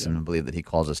Jesus and I believe that he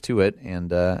calls us to it, and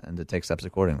to take steps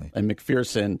accordingly. And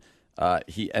McPherson,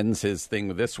 he ends his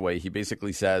thing this way. He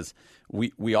basically says,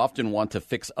 we often want to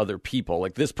fix other people.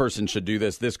 This person should do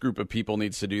this. This group of people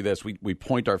needs to do this. We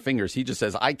point our fingers. He just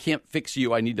says, I can't fix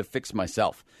you. I need to fix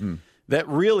myself. That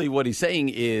really what he's saying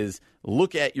is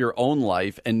look at your own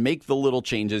life and make the little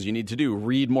changes you need to do.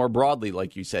 Read more broadly,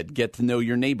 like you said. Get to know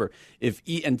your neighbor.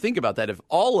 And think about that. If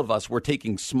all of us were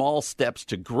taking small steps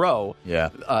to grow,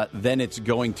 then it's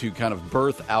going to kind of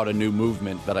birth out a new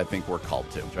movement that I think we're called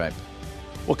to. That's right.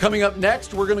 Well, coming up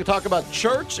next, we're going to talk about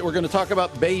church. We're going to talk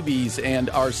about babies and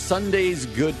are Sundays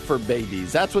good for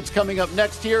babies? That's what's coming up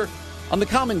next here on The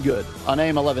Common Good on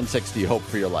AM 1160. Hope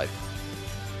for your life.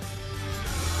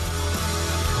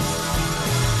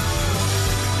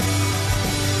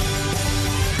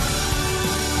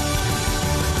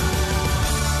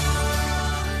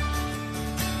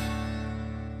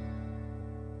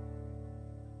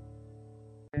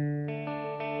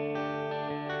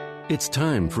 It's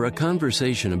time for a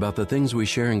conversation about the things we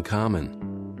share in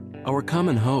common. Our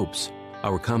common hopes,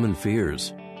 our common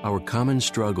fears, our common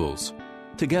struggles.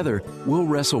 Together, we'll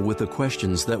wrestle with the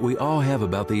questions that we all have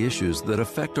about the issues that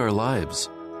affect our lives.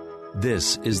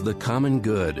 This is The Common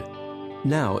Good.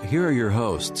 Now, here are your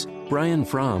hosts, Brian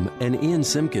Fromm and Ian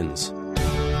Simpkins.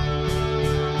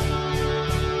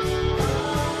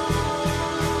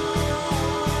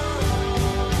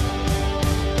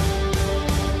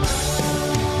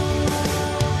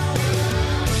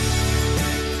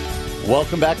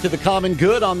 Welcome back to The Common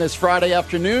Good on this Friday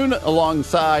afternoon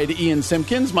alongside Ian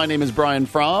Simpkins. My name is Brian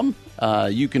Fromm.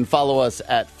 You can follow us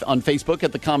on Facebook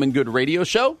at The Common Good Radio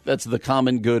Show. That's The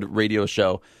Common Good Radio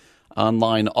Show.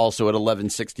 Online also at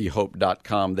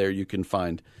 1160hope.com. There you can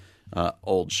find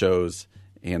old shows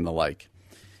and the like.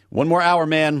 One more hour,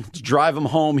 man. Let's drive them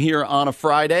home here on a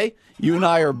Friday. You and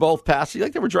I are both past. You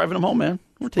like that we're driving them home, man?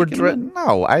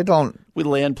 No, I don't. We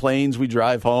land planes. We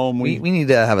drive home. We need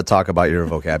to have a talk about your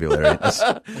vocabulary.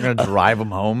 We're going to drive them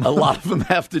home. A lot of them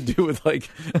have to do with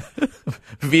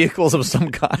vehicles of some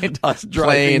kind. Us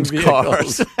driving planes,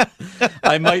 cars.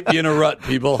 I might be in a rut,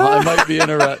 people. I might be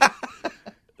in a rut.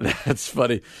 That's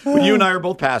funny. Well, you and I are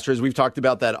both pastors. We've talked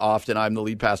about that often. I'm the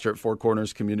lead pastor at Four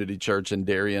Corners Community Church in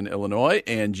Darien, Illinois,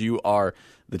 and you are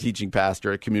the teaching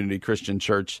pastor at Community Christian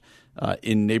Church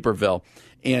in Naperville.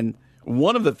 And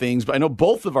one of the things, I know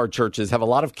both of our churches have a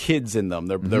lot of kids in them.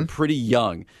 They're pretty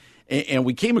young. And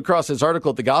we came across this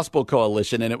article at the Gospel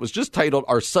Coalition, and it was just titled,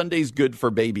 "Are Sundays Good for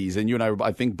Babies?" And you and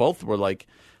I think both were like,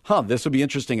 this would be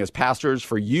interesting as pastors,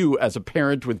 for you as a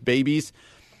parent with babies.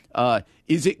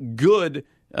 Is it good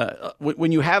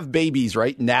when you have babies,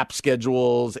 right? Nap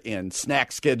schedules and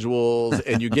snack schedules,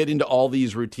 and you get into all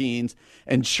these routines,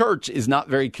 and church is not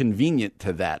very convenient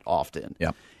to that often.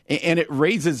 Yeah. And it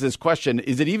raises this question: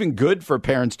 is it even good for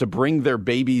parents to bring their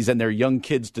babies and their young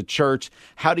kids to church?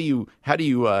 How do you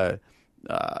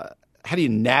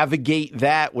navigate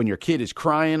that when your kid is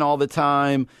crying all the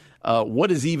time?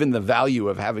 What is even the value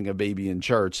of having a baby in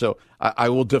church? So I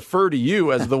will defer to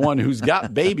you as the one who's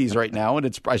got babies right now, and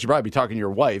I should probably be talking to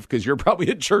your wife because you're probably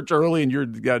at church early and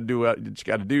you've got to do what you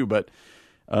got to do. But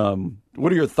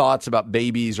what are your thoughts about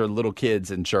babies or little kids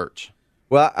in church?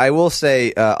 Well, I will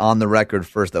say on the record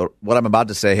first that what I'm about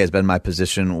to say has been my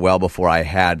position well before I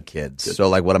had kids. Good. So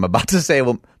like what I'm about to say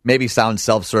will maybe sound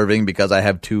self-serving because I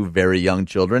have two very young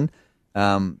children.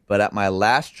 But at my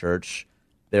last church,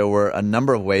 there were a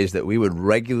number of ways that we would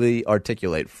regularly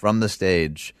articulate from the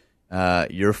stage,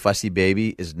 your fussy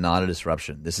baby is not a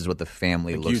disruption. This is what the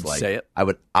family looks you'd like. Say it? I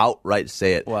would outright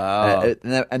say it. Wow.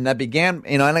 And that began,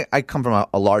 and I come from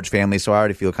a large family, so I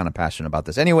already feel kind of passionate about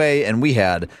this anyway. And we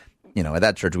had, at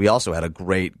that church, we also had a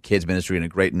great kids ministry and a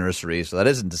great nursery. So that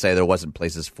isn't to say there wasn't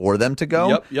places for them to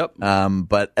go. Yep.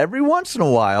 But every once in a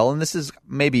while, and this is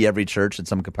maybe every church in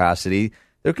some capacity,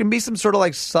 there can be some sort of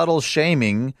like subtle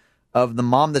shaming of the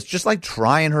mom that's just like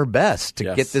trying her best to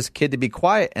get this kid to be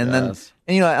quiet. And then,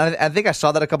 I think I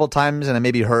saw that a couple of times, and I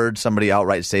maybe heard somebody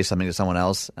outright say something to someone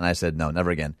else. And I said, no,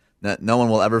 never again. No one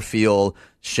will ever feel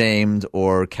shamed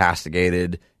or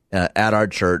castigated at our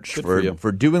church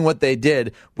for doing what they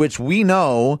did, which we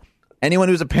know anyone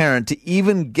who's a parent to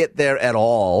even get there at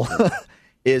all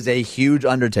is a huge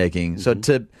undertaking. So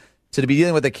to be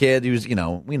dealing with a kid who's,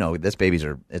 we know this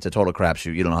it's a total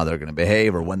crapshoot. You don't know how they're going to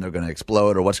behave or when they're going to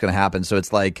explode or what's going to happen. So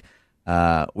it's like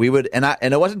we would, and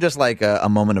it wasn't just like a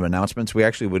moment of announcements. We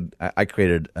actually I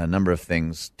created a number of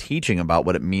things teaching about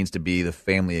what it means to be the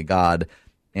family of God,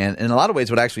 and in a lot of ways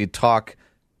would actually talk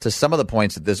to some of the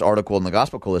points that this article in the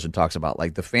Gospel Coalition talks about,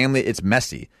 like the family, it's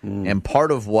messy. And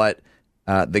part of what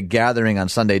the gathering on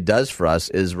Sunday does for us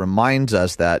is reminds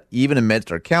us that even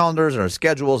amidst our calendars and our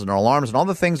schedules and our alarms and all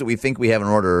the things that we think we have in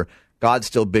order, God's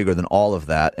still bigger than all of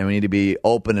that. And we need to be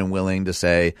open and willing to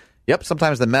say, yep,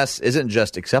 sometimes the mess isn't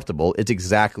just acceptable, it's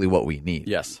exactly what we need.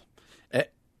 Yes.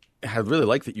 I really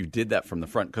like that you did that from the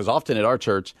front, because often at our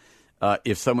church,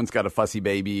 if someone's got a fussy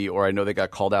baby or I know they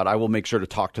got called out, I will make sure to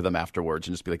talk to them afterwards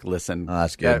and just be like, listen,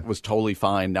 that's good. That was totally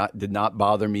fine. Did not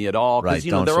bother me at all. Right,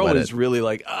 Because, they're always really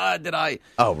like, did I?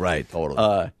 Oh, right,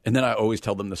 totally. And then I always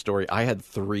tell them the story. I have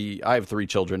three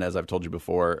children, as I've told you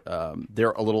before.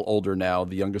 They're a little older now,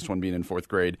 the youngest one being in 4th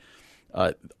grade.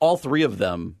 All three of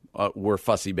them were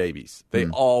fussy babies. They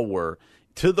all were,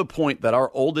 to the point that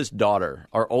our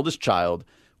oldest child,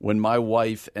 when my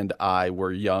wife and I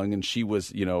were young, and she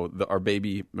was, our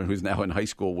baby, who's now in high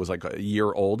school, was like a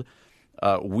year old,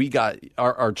 we got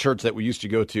our church that we used to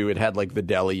go to. It had like the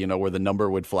deli, where the number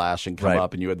would flash and come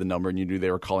up, and you had the number, and you knew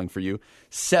they were calling for you.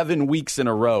 7 weeks in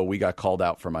a row, we got called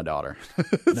out for my daughter.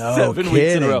 No 7 kidding.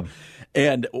 weeks in a row.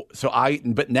 And so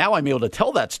but now I'm able to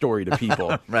tell that story to people.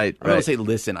 Right. I'm going to say,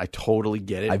 listen, I totally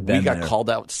get it. We got called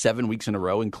out 7 weeks in a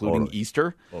row, including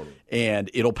Easter,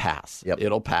 and it'll pass. Yep.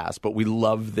 It'll pass. But we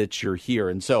love that you're here.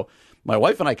 And so my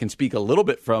wife and I can speak a little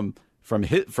bit from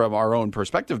our own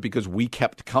perspective because we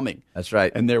kept coming. That's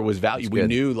right. And there was value. That's we good.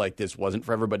 knew like this wasn't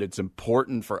forever, but it's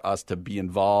important for us to be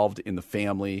involved in the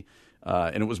family.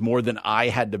 And it was more than I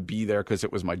had to be there because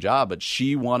it was my job, but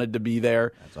she wanted to be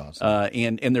there. That's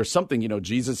awesome. And there's something,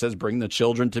 Jesus says, bring the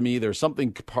children to me. There's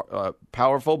something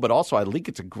powerful, but also I think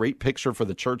it's a great picture for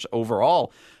the church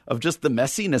overall of just the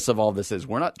messiness of all this is.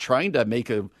 We're not trying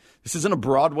to this isn't a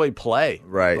Broadway play.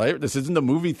 Right. This isn't the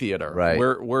movie theater. Right.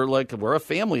 We're a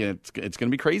family, and it's going to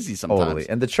be crazy sometimes. Totally.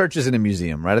 And the church isn't a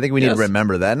museum, right? I think we need to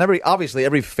remember that. And obviously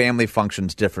every family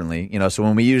functions differently. So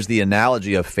when we use the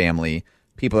analogy of family,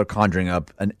 people are conjuring up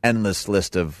an endless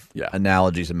list of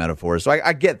analogies and metaphors. So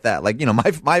I get that. Like,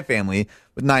 my family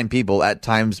with 9 people at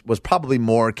times was probably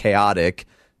more chaotic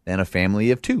than a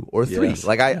family of 2 or 3. Yes.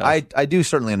 Like I do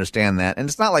certainly understand that. And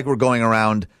it's not like we're going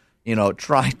around,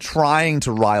 trying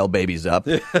to rile babies up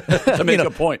to make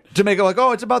a point. To make it like,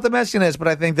 oh, it's about the messiness. But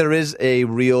I think there is a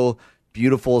real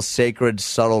beautiful, sacred,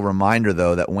 subtle reminder,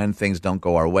 though, that when things don't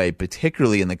go our way,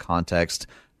 particularly in the context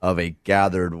of a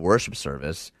gathered worship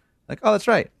service, like, oh, that's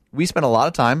right. We spent a lot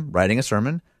of time writing a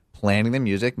sermon, planning the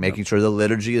music, making sure the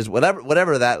liturgy is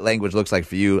whatever that language looks like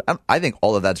for you. I think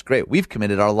all of that's great. We've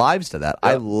committed our lives to that.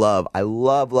 Yep. I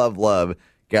love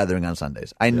gathering on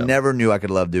Sundays. I never knew I could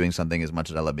love doing something as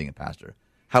much as I love being a pastor.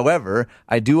 However,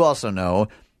 I do also know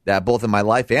that both in my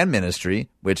life and ministry,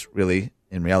 which really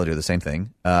in reality are the same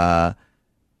thing,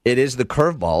 it is the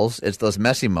curveballs, it's those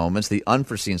messy moments, the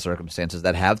unforeseen circumstances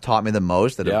that have taught me the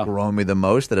most, that have grown me the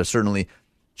most, that have certainly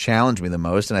challenged me the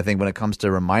most. And I think when it comes to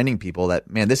reminding people that,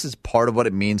 man, this is part of what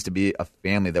it means to be a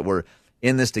family, that we're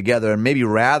in this together, and maybe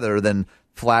rather than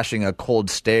flashing a cold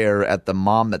stare at the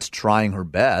mom that's trying her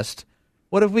best,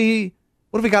 what if we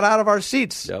got out of our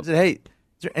seats? Yep. Said, hey, is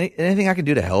there anything I can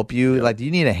do to help you? Yep. Like, do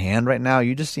you need a hand right now?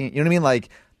 You just see, you know what I mean? Like,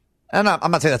 I'm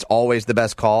not saying that's always the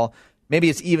best call. Maybe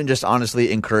it's even just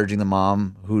honestly encouraging the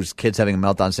mom whose kid's having a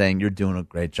meltdown, saying, you're doing a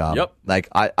great job. Yep. Like,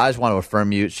 I just want to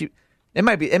affirm you. It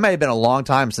might have been a long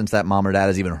time since that mom or dad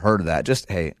has even heard of that. Just,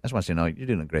 hey, I just want you to know you're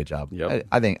doing a great job. Yep.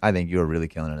 I think you are really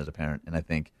killing it as a parent. And I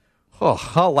think,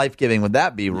 how life-giving would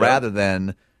that be, rather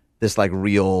than this like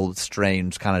real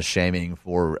strange kind of shaming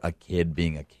for a kid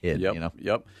being a kid, you know?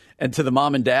 Yep. And to the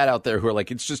mom and dad out there who are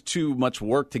like, it's just too much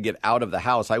work to get out of the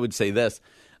house, I would say this.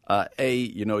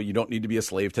 You don't need to be a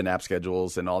slave to nap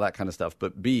schedules and all that kind of stuff.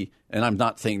 But B, and I'm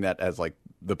not saying that as like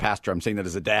the pastor, I'm saying that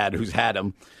as a dad who's had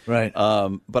them. Right.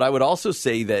 But I would also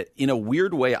say that in a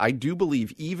weird way, I do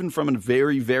believe even from a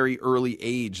very, very early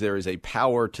age, there is a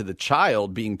power to the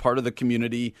child being part of the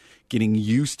community, getting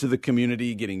used to the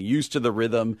community, getting used to the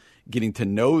rhythm, getting to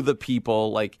know the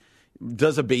people. Like,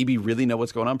 does a baby really know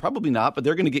what's going on? Probably not, but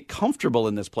they're going to get comfortable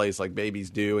in this place like babies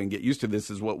do and get used to this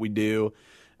is what we do.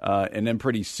 And then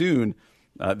pretty soon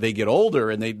they get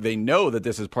older and they know that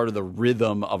this is part of the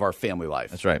rhythm of our family life.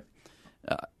 That's right.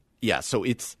 So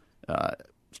it's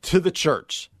to the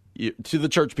church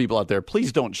people out there,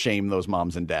 please don't shame those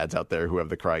moms and dads out there who have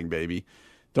the crying baby.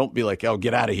 Don't be like, oh,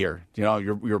 get out of here.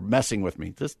 You're messing with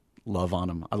me. Just love on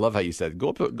them. I love how you said, go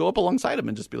up alongside them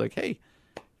and just be like, hey,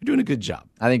 you're doing a good job.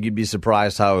 I think you'd be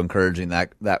surprised how encouraging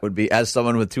that would be as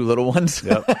someone with two little ones.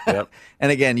 Yep.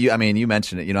 And again, you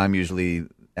mentioned it. I'm usually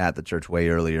at the church way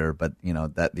earlier, but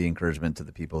that the encouragement to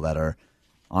the people that are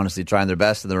honestly trying their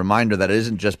best, and the reminder that it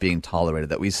isn't just being tolerated,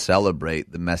 that we celebrate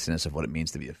the messiness of what it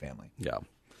means to be a family. Yeah.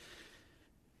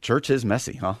 Church is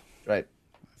messy, huh? Right.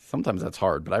 Sometimes that's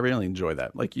hard, but I really enjoy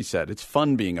that. Like you said, it's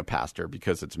fun being a pastor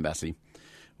because it's messy.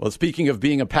 Well, speaking of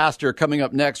being a pastor, coming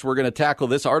up next, we're going to tackle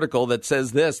this article that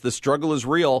says this: the struggle is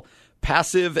real.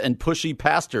 Passive and pushy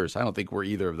pastors. I don't think we're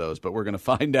either of those, but we're going to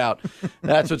find out.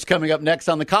 That's what's coming up next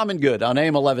on The Common Good on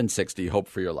AM 1160. Hope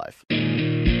for your life.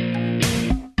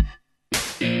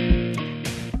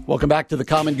 Welcome back to The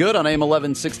Common Good on AM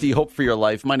 1160. Hope for your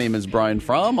life. My name is Brian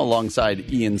Fromm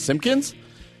alongside Ian Simpkins.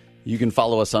 You can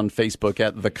follow us on Facebook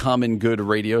at The Common Good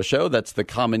Radio Show. That's The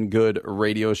Common Good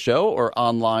Radio Show, or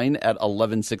online at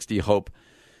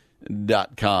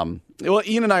 1160hope.com. Well,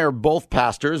 Ian and I are both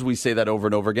pastors. We say that over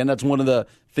and over again. That's one of the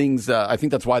things, I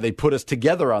think that's why they put us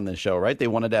together on this show, right? They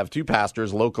wanted to have two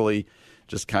pastors locally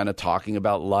just kind of talking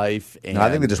about life. And I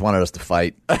think they just wanted us to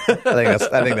fight. I think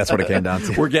that's what it came down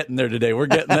to. We're getting there today. We're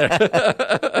getting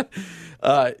there.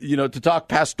 To talk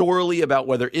pastorally about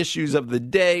whether issues of the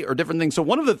day or different things. So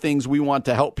one of the things we want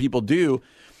to help people do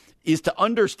is to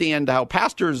understand how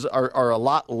pastors are a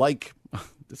lot like,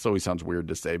 this always sounds weird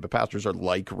to say, but pastors are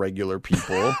like regular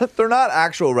people. They're not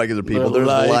actual regular people. They're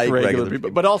like regular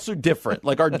people. But also different.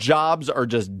 Like, our jobs are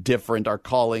just different. Our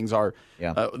callings are,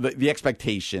 the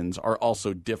expectations are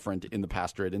also different in the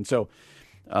pastorate. And so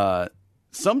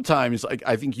sometimes, like,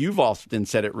 I think you've often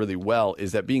said it really well,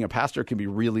 is that being a pastor can be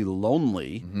really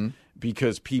lonely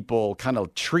because people kind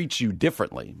of treat you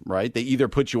differently, right? They either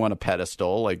put you on a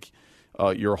pedestal, like,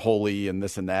 you're holy and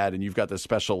this and that, and you've got this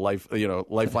special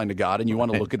lifeline to God, and you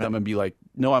want to look at them and be like,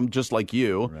 no, I'm just like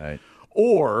you. Right.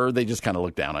 Or they just kind of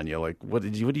look down on you, like, what are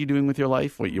you doing with your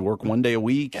life? What, you work one day a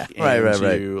week?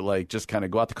 Right. You like just kind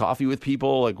of go out to coffee with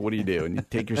people? Like, what do you do? And you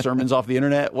take your sermons off the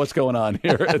internet? What's going on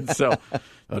here? And so,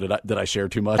 did I share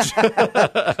too much?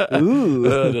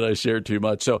 Ooh. Did I share too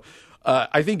much? So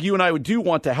I think you and I do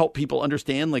want to help people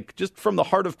understand, like, just from the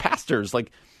heart of pastors,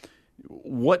 like,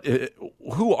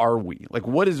 who are we? Like,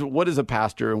 what is a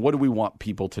pastor, and what do we want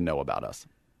people to know about us?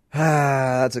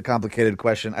 That's a complicated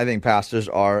question. I think pastors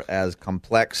are as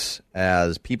complex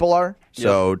as people are.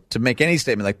 So to make any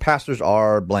statement like pastors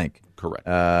are blank, correct,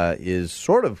 is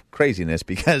sort of craziness,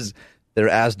 because they're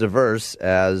as diverse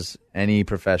as any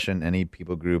profession, any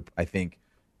people group, I think,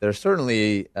 there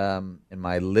certainly, in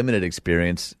my limited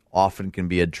experience, often can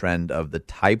be a trend of the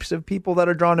types of people that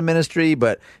are drawn to ministry,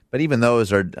 but even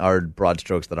those are broad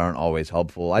strokes that aren't always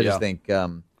helpful. I just think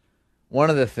one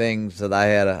of the things that I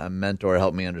had a mentor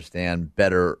help me understand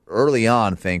better early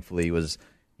on, thankfully, was,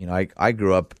 I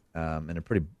grew up in a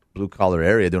pretty blue-collar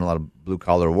area doing a lot of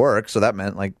blue-collar work, so that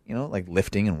meant like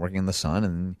lifting and working in the sun,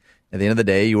 and at the end of the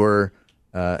day you were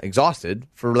exhausted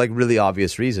for like really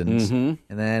obvious reasons. And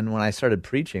then when I started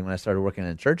preaching, when I started working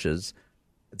in churches,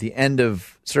 at the end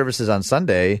of services on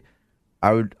Sunday,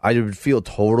 I would feel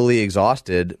totally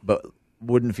exhausted, but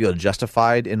wouldn't feel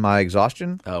justified in my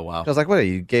exhaustion. Oh, wow. I was like, what,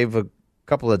 you gave a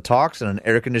couple of talks in an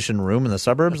air-conditioned room in the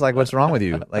suburbs? Like, what's wrong with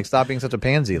you? Like, stop being such a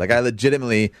pansy. Like, I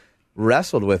legitimately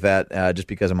wrestled with that just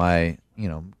because of my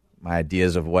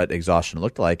ideas of what exhaustion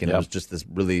looked like. And it was just this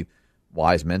really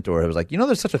wise mentor who was like,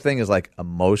 there's such a thing as like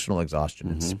emotional exhaustion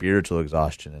and spiritual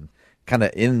exhaustion. And kind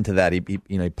of into that, he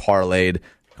parlayed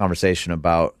conversation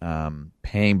about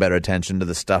paying better attention to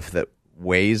the stuff that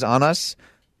weighs on us,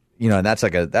 and that's a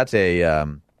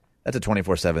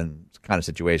 24/7 kind of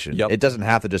situation. It doesn't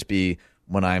have to just be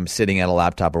when I'm sitting at a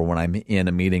laptop or when I'm in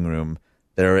a meeting room.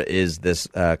 There is this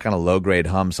kind of low grade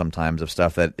hum sometimes of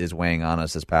stuff that is weighing on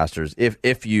us as pastors.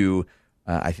 If you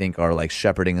I think are like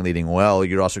shepherding and leading well,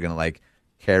 you're also going to like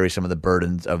carry some of the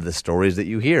burdens of the stories that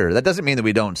you hear. That doesn't mean that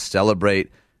we don't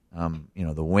celebrate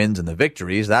the wins and the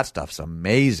victories. That stuff's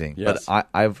amazing. Yes. But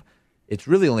it's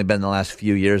really only been the last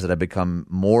few years that I've become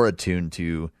more attuned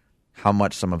to how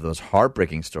much some of those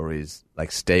heartbreaking stories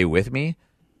like stay with me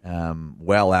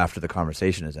well after the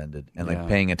conversation has ended, and like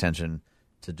paying attention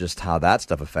to just how that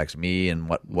stuff affects me and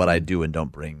what I do and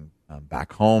don't bring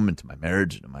back home into my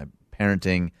marriage and my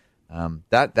parenting.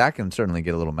 That can certainly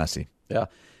get a little messy. Yeah.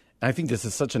 And I think this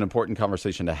is such an important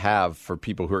conversation to have for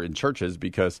people who are in churches,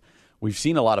 because we've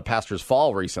seen a lot of pastors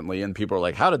fall recently, and people are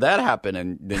like, how did that happen?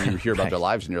 And then you hear about their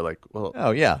lives, and you're like, well,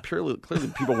 clearly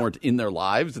people weren't in their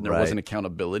lives, and there wasn't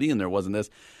accountability, and there wasn't this.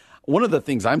 One of the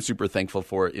things I'm super thankful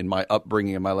for in my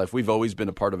upbringing in my life, we've always been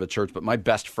a part of a church, but my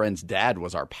best friend's dad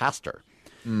was our pastor.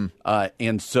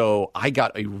 And so I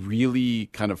got a really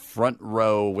kind of front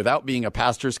row, without being a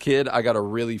pastor's kid, I got a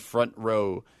really front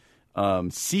row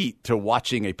seat to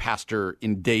watching a pastor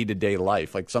in day-to-day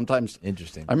life. Like sometimes,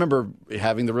 interesting. I remember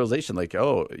having the realization, like,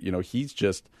 he's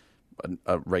just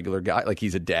a regular guy. Like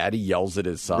he's a dad. He yells at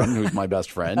his son, who's my best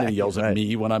friend, and he yells at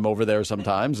me when I'm over there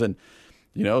sometimes. And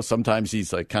sometimes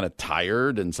he's like kind of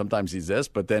tired, and sometimes he's this.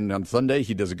 But then on Sunday,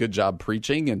 he does a good job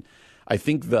preaching. And I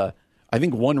think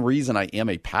one reason I am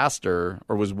a pastor,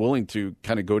 or was willing to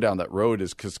kind of go down that road,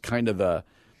 is because kind of the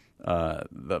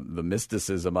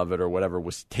mysticism of it or whatever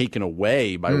was taken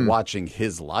away by watching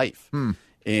his life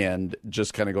and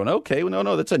just kind of going, okay, well,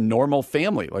 no, that's a normal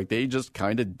family. Like they just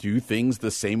kind of do things the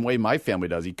same way my family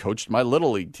does. He coached my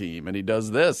little league team and he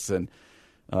does this. And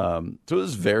so it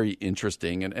was very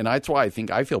interesting. And that's why I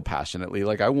think I feel passionately,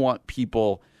 like I want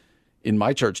people in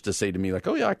my church to say to me like,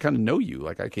 oh yeah, I kind of know you.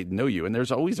 Like I can know you. And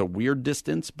there's always a weird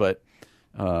distance, but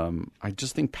I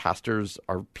just think pastors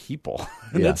are people.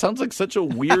 And that sounds like such a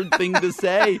weird thing to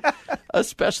say,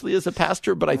 especially as a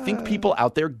pastor. But I think people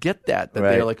out there get that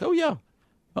they're like, oh yeah,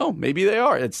 oh maybe they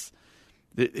are. It's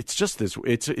just this.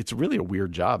 It's really a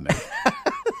weird job, man.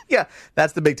 Yeah,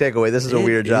 that's the big takeaway. This is a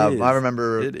weird job. I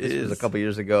remember this was a couple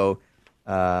years ago.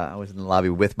 I was in the lobby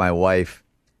with my wife,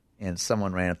 and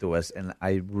someone ran up to us, and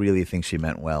I really think she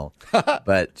meant well.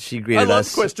 But she greeted us. I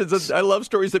love questions. I love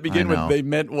stories that begin with "they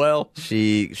meant well."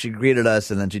 She greeted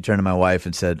us, and then she turned to my wife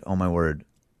and said, "Oh my word,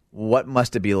 what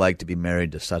must it be like to be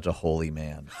married to such a holy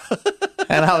man?"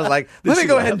 And I was like, "Let me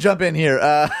go ahead and jump in here."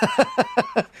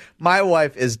 My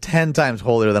wife is 10 times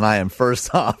holier than I am.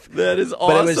 First off, that is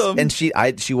awesome. And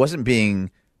she wasn't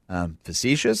being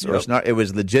facetious or snarky. It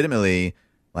was legitimately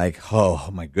like, "Oh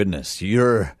my goodness,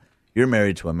 you're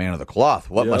married to a man of the cloth.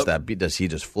 What must that be? Does he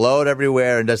just float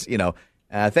everywhere?" And does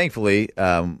thankfully,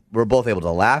 we're both able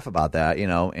to laugh about that,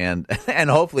 and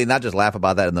hopefully not just laugh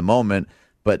about that in the moment,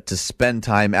 but to spend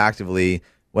time actively,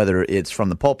 whether it's from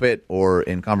the pulpit or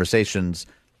in conversations,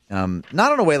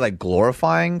 not in a way like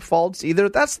glorifying faults either.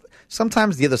 That's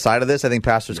sometimes the other side of this. I think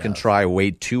pastors can try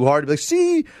way too hard to be like,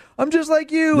 "See, I'm just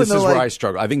like you." This is where I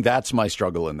struggle. I think that's my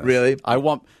struggle in this. Really?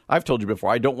 I've told you before,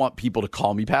 I don't want people to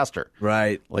call me pastor.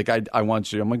 Right. Like I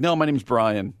want you. I'm like, no, my name's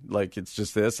Brian. Like it's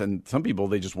just this. And some people,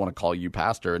 they just want to call you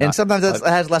pastor. And sometimes that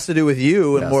has less to do with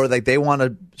you and more like they want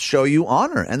to show you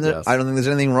honor. And I don't think there's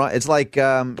anything wrong. It's like,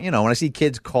 when I see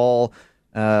kids call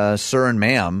sir and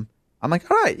ma'am, I'm like,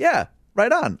 all right, yeah,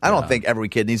 right on. I don't think every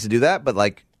kid needs to do that, but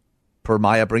like per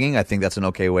my upbringing, I think that's an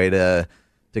okay way to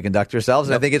conduct yourselves.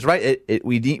 And I think it's right.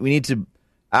 We need to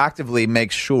actively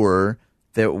make sure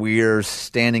that we're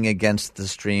standing against the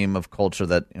stream of culture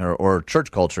that, or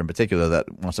church culture in particular,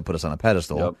 that wants to put us on a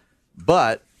pedestal. Yep.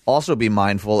 But also be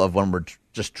mindful of when we're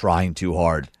just trying too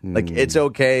hard. Like, it's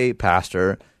okay,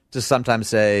 Pastor, to sometimes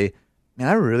say, man,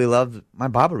 I really loved my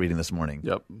Bible reading this morning.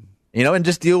 Yep. And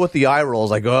just deal with the eye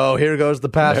rolls. Like, oh, here goes the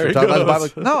pastor talking about the Bible.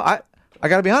 Like, no, I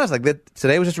got to be honest. Like,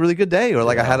 today was just a really good day. Or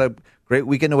like, I had a great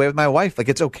weekend away with my wife. Like,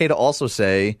 it's okay to also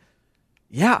say,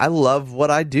 yeah, I love what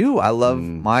I do. I love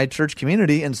my church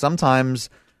community. And sometimes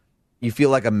you feel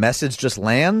like a message just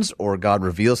lands or God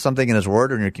reveals something in his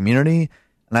word or in your community.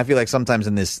 And I feel like sometimes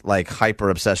in this like hyper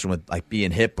obsession with like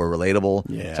being hip or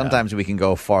relatable, sometimes we can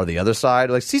go far the other side.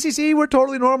 Like, see, we're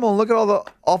totally normal. Look at all the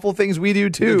awful things we do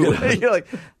too. You're like,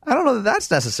 I don't know that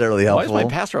that's necessarily helpful. Why is my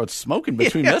pastor out smoking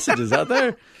between messages out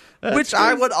there? Which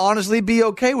I would honestly be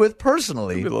okay with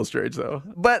personally. It'd be a little strange, though.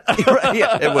 But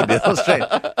yeah, it would be a little strange.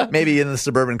 Maybe in the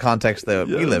suburban context that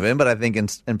we live in, but I think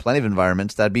in plenty of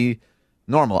environments that'd be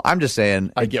normal. I'm just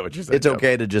saying. I get what you're saying. It's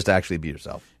okay to just actually be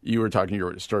yourself. You were talking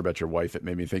your story about your wife. It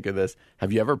made me think of this.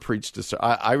 Have you ever preached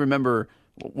I remember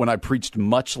when I preached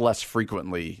much less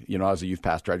frequently. I was a youth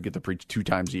pastor. I'd get to preach 2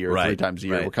 times a year, 3 times a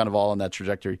year. We're kind of all on that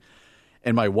trajectory.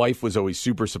 And my wife was always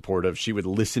super supportive. She would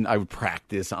listen. I would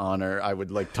practice on her. I would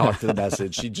like talk to the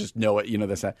message. She'd just know it.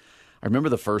 This. I remember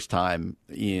the first time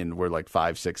we're like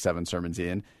 5, 6, 7 sermons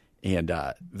in. And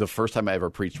the first time I ever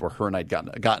preached where her and I'd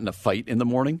gotten a fight in the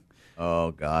morning.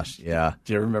 Oh, gosh, yeah.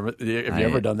 Do you remember? Have you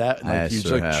ever done that? Like, you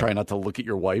just try not to look at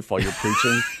your wife while you're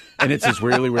preaching. And it's this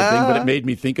really weird thing, but it made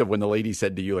me think of when the lady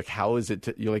said to you, like, how is it?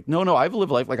 You're like, no, I've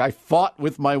lived life. Like, I fought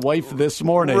with my wife this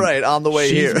morning. Right, on the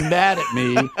way here. She's mad at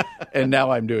me, and now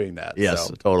I'm doing that. Yes,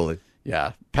 so, totally.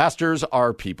 Yeah. Pastors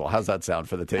are people. How's that sound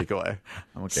for the takeaway?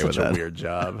 I'm okay with that. Such a weird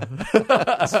job.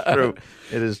 It's true.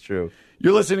 It is true.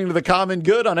 You're listening to The Common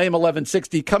Good on AM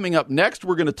 1160. Coming up next,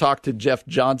 we're going to talk to Jeff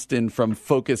Johnston from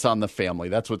Focus on the Family.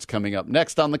 That's what's coming up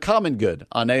next on The Common Good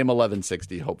on AM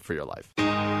 1160. Hope for your life.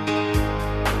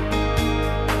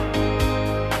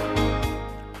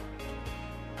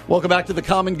 Welcome back to The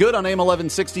Common Good on AM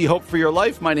 1160. Hope for your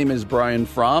life. My name is Brian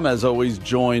Fromm, as always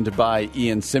joined by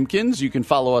Ian Simpkins. You can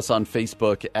follow us on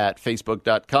Facebook at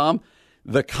facebook.com.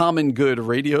 The Common Good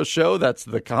Radio Show. That's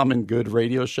The Common Good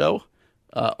Radio Show.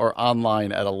 Or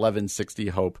online at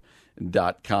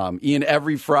 1160hope.com. Ian,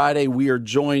 every Friday we are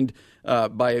joined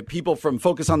by people from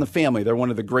Focus on the Family. They're one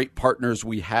of the great partners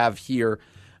we have here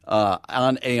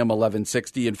on AM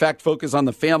 1160. In fact, Focus on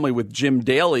the Family with Jim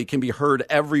Daly can be heard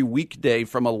every weekday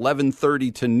from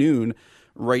 11:30 to noon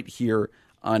right here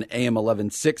on AM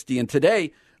 1160. And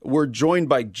today we're joined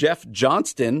by Jeff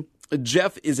Johnston.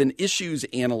 Jeff is an issues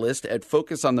analyst at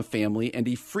Focus on the Family, and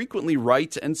he frequently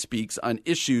writes and speaks on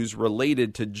issues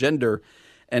related to gender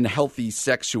and healthy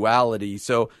sexuality.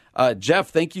 So, Jeff,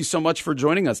 thank you so much for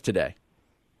joining us today.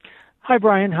 Hi,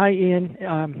 Brian. Hi, Ian.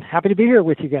 Happy to be here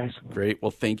with you guys. Great.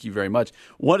 Well, thank you very much.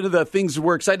 One of the things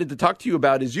we're excited to talk to you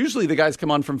about is usually the guys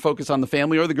come on from Focus on the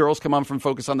Family or the girls come on from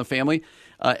Focus on the Family,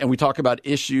 and we talk about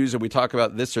issues and we talk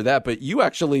about this or that. But you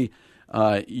actually...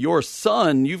 your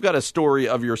son, you've got a story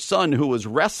of your son who was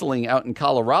wrestling out in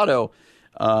Colorado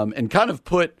and kind of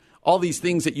put all these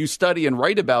things that you study and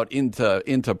write about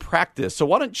into practice. So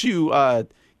why don't you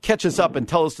catch us up and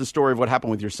tell us the story of what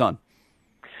happened with your son?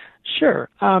 Sure.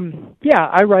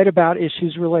 I write about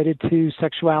issues related to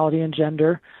sexuality and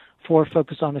gender for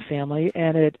Focus on the Family,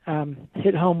 and it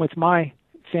hit home with my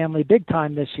family big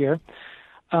time this year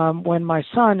when my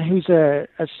son, who's a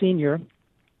senior,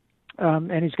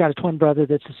 and he's got a twin brother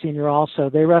that's a senior also.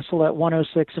 They wrestle at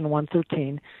 106 and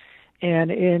 113. And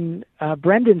in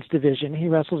Brendan's division, he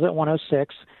wrestles at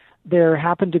 106. There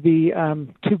happened to be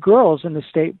 2 girls in the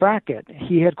state bracket.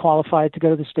 He had qualified to go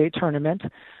to the state tournament.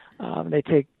 They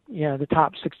take the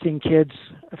top 16 kids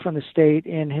from the state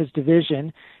in his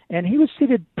division. And he was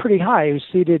seated pretty high. He was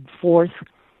seated 4th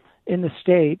in the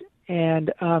state.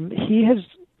 And he has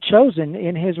chosen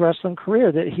in his wrestling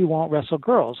career that he won't wrestle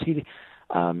girls.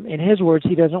 In his words,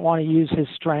 he doesn't want to use his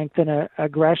strength and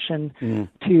aggression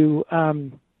to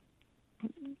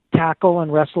tackle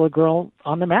and wrestle a girl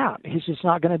on the mat. He's just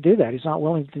not going to do that. He's not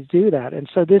willing to do that. And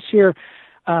so this year,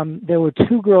 there were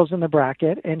 2 girls in the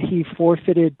bracket, and he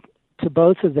forfeited to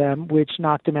both of them, which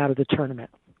knocked him out of the tournament.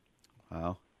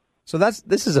 Wow. So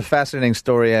this is a fascinating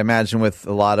story, I imagine, with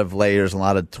a lot of layers, a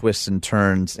lot of twists and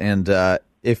turns. And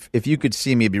if you could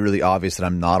see me, it'd be really obvious that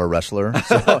I'm not a wrestler.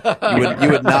 So you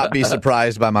would not be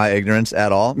surprised by my ignorance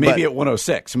at all. Maybe at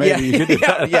 106. Maybe you could do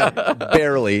that. Yeah,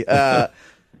 barely.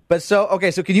 But so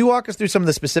can you walk us through some of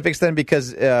the specifics then?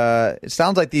 Because it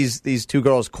sounds like these 2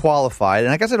 girls qualified,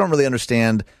 and I guess I don't really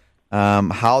understand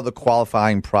how the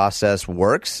qualifying process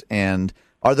works, and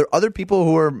are there other people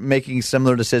who are making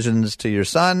similar decisions to your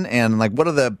son? And like, what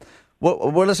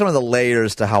are some of the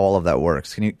layers to how all of that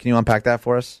works? Can you unpack that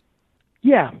for us?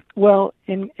 Yeah, well,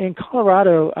 in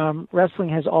Colorado, wrestling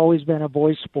has always been a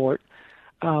boys' sport,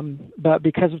 but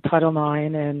because of Title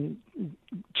IX and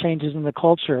changes in the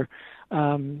culture,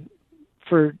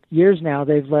 for years now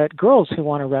they've let girls who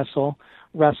want to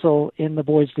wrestle in the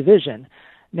boys' division.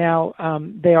 Now,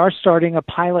 they are starting a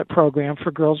pilot program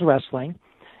for girls wrestling,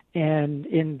 and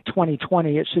in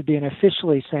 2020 it should be an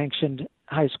officially sanctioned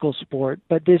high school sport,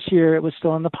 but this year it was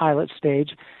still in the pilot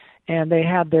stage, and they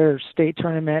had their state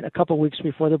tournament a couple weeks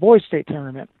before the boys' state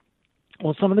tournament.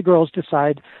 Well, some of the girls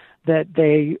decide that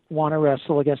they want to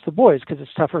wrestle against the boys because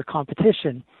it's tougher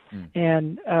competition.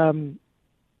 And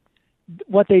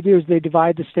what they do is they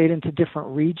divide the state into different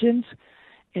regions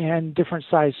and different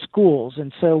size schools.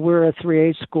 And so we're a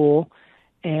 3A school,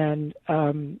 and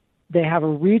they have a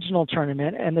regional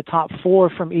tournament, and the top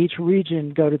 4 from each region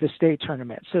go to the state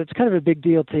tournament. So it's kind of a big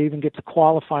deal to even get to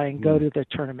qualify and go to the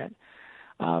tournament.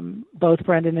 Both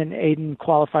Brendan and Aiden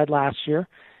qualified last year,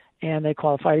 and they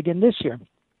qualified again this year.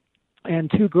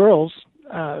 And 2 girls,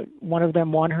 one of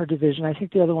them won her division. I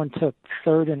think the other one took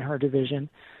 3rd in her division,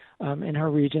 in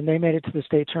her region. They made it to the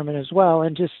state tournament as well,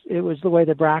 and it was the way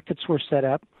the brackets were set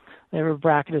up. They were a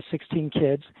bracket of 16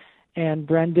 kids, and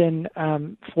Brendan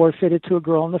forfeited to a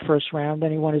girl in the first round.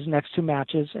 Then he won his next 2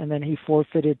 matches, and then he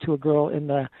forfeited to a girl in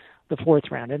the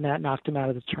 4th round, and that knocked him out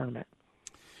of the tournament.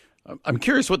 I'm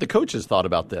curious what the coaches thought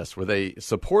about this. Were they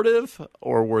supportive,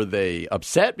 or were they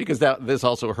upset because this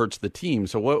also hurts the team?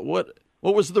 So what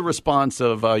was the response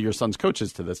of your son's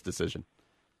coaches to this decision?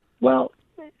 Well,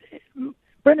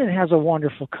 Brendan has a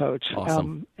wonderful coach,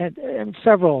 awesome. and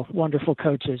several wonderful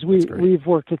coaches. We've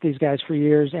worked with these guys for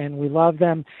years, and we love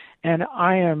them. And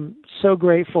I am so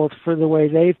grateful for the way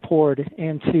they've poured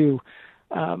into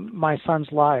my son's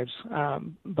lives,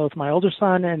 both my older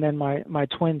son and then my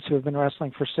twins who have been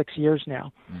wrestling for 6 years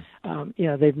now.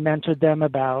 They've mentored them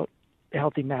about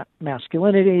healthy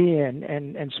masculinity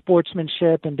and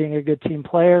sportsmanship and being a good team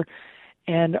player.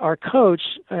 And our coach,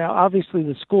 obviously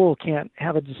the school can't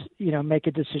make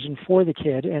a decision for the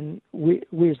kid, and we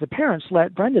as the parents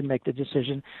let Brendan make the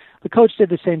decision. The coach did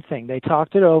the same thing. They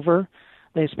talked it over.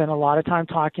 They spent a lot of time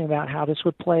talking about how this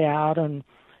would play out, and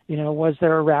was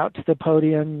there a route to the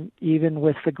podium even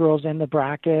with the girls in the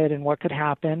bracket, and what could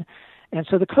happen. And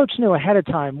so the coach knew ahead of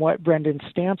time what Brendan's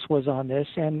stance was on this,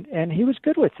 and he was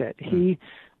good with it. He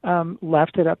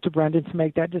left it up to Brendan to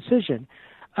make that decision.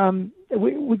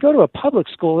 We go to a public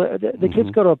school. The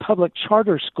kids go to a public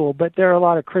charter school, but there are a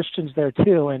lot of Christians there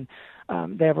too, and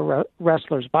they have a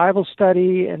wrestlers Bible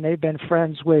study, and they've been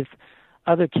friends with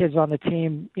other kids on the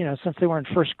team, since they were in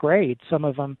 1st grade, some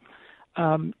of them.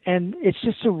 And it's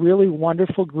just a really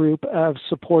wonderful group of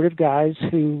supportive guys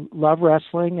who love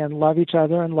wrestling and love each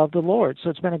other and love the Lord. So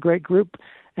it's been a great group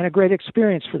and a great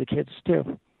experience for the kids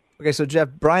too. Okay, so Jeff,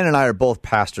 Brian and I are both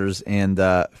pastors, and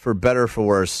for better or for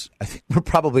worse, I think we're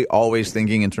probably always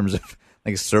thinking in terms of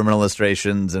like sermon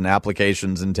illustrations and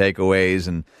applications and takeaways.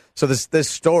 And so this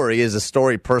story is a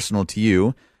story personal to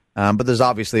you, but there's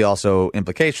obviously also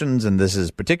implications, and this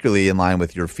is particularly in line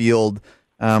with your field.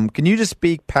 Can you just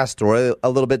speak pastorally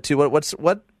a little bit to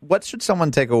what should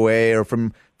someone take away, or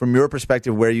from your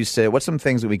perspective, where you sit? What's some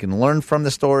things that we can learn from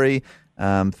the story?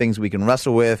 Things we can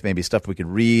wrestle with, maybe stuff we could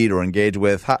read or engage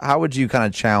with. How would you kind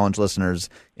of challenge listeners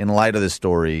in light of this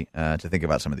story to think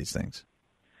about some of these things?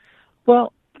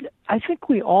 Well, I think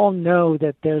we all know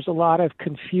that there's a lot of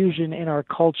confusion in our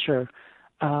culture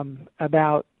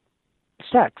about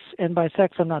sex. And by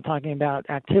sex, I'm not talking about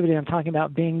activity. I'm talking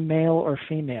about being male or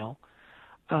female.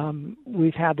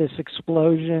 We've had this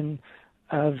explosion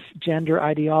of gender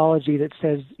ideology that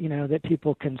says, that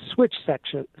people can switch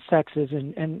sexes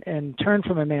and turn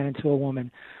from a man into a woman,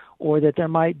 or that there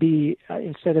might be,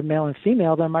 instead of male and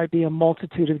female, there might be a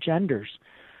multitude of genders.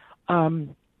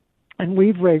 And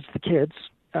we've raised the kids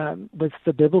with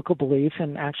the biblical belief,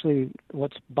 and actually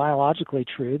what's biologically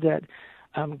true, that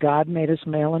God made us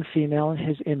male and female in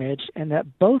His image, and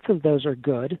that both of those are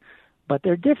good, but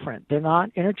they're different. They're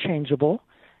not interchangeable,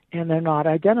 and they're not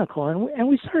identical. And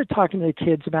we started talking to the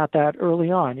kids about that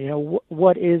early on.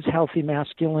 What is healthy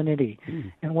masculinity,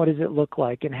 and what does it look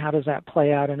like, and how does that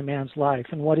play out in a man's life,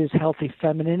 and what is healthy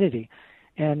femininity,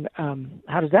 and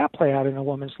how does that play out in a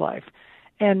woman's life?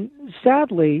 And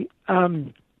sadly,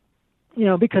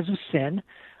 because of sin,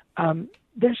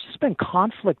 there's just been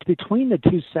conflict between the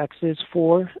two sexes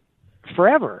for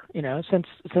forever, since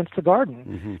the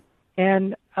garden.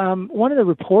 And one of the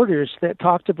reporters that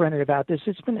talked to Brendan about this,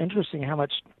 it's been interesting how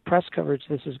much press coverage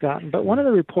this has gotten, but one of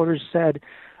the reporters said,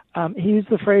 he used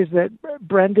the phrase that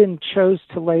Brendan chose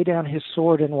to lay down his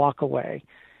sword and walk away.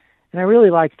 And I really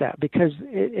like that because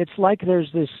it's like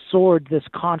there's this sword, this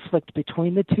conflict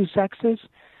between the two sexes.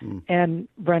 And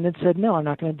Brendan said, no, I'm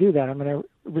not going to do that. I'm going to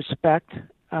respect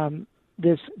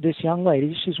this young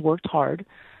lady. She's worked hard.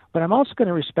 But I'm also going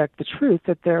to respect the truth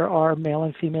that there are male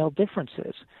and female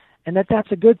differences and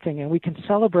that's a good thing. And we can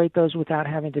celebrate those without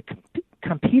having to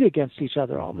compete against each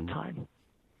other all the time.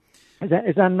 Is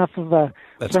that enough of a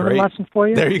sermon lesson for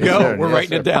you? There you go. We're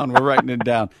writing it down. We're writing it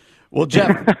down. Well,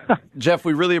 Jeff,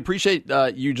 we really appreciate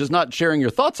you just not sharing your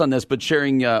thoughts on this, but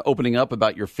sharing, opening up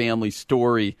about your family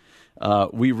story.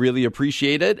 We really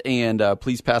appreciate it, and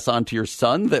please pass on to your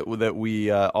son that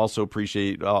we also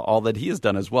appreciate all that he has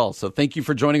done as well. So thank you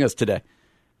for joining us today.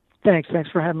 Thanks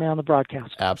for having me on the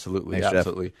broadcast. Absolutely, Thanks,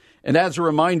 absolutely. Jeff. And as a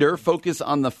reminder, Focus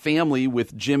on the Family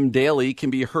with Jim Daly can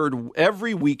be heard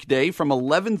every weekday from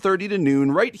 11:30 to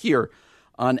noon right here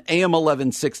on AM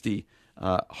 1160.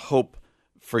 Hope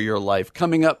for your life.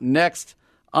 Coming up next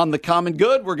on The Common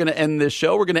Good, we're going to end this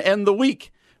show. We're going to end the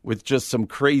week with just some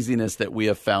craziness that we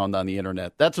have found on the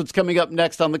internet. That's what's coming up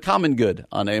next on The Common Good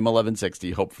on AM 1160.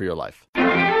 Hope for your life.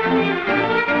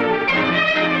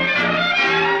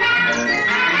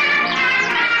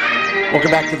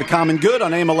 Welcome back to The Common Good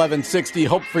on AM 1160.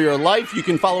 Hope for your life. You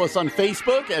can follow us on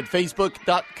Facebook at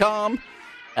facebook.com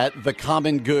at The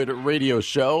Common Good Radio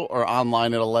Show or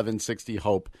online at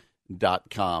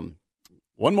 1160hope.com.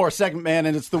 One more segment, man,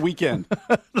 and it's the weekend.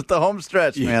 It's the home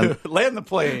stretch, man. Land the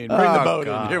plane. Bring the boat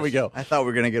in. Here we go. I thought we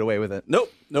were going to get away with it.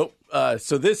 Nope.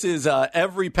 So this is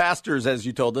every pastor's, as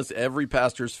you told us, every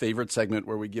pastor's favorite segment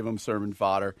where we give them sermon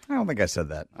fodder. I don't think I said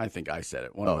that. I think I said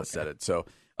it. One of us said it. So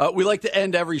we like to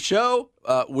end every show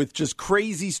with just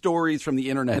crazy stories from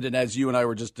the internet. And as you and I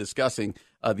were just discussing,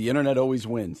 the internet always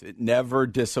wins. It never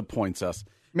disappoints us.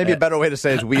 Maybe a better way to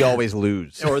say is we always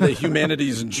lose. Or the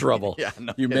humanity's in trouble.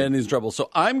 Humanity's in trouble. So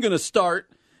I'm going to start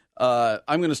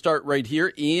right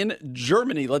here in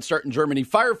Germany. Let's start in Germany.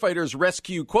 Firefighters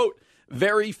rescue, quote,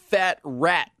 very fat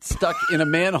rat stuck in a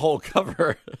manhole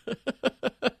cover.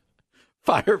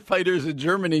 Firefighters in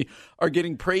Germany are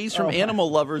getting praise from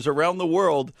animal lovers around the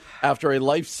world after a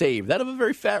life saved. That of a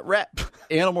very fat rat.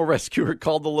 Animal rescuer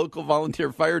called the local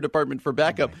volunteer fire department for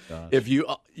backup. If you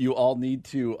all need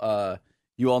to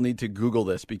Google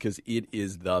this because it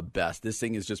is the best. This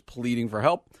thing is just pleading for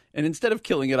help, and instead of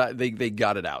killing it, they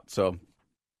got it out. So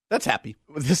that's happy.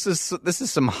 This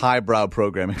is some highbrow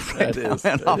programming. Right now. Is.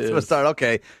 And off to a start.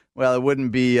 Okay, well, it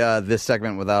wouldn't be this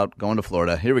segment without going to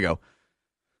Florida. Here we go.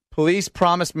 Police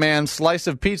promised man slice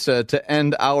of pizza to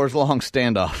end hours-long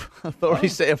standoff.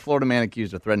 Authorities say a Florida man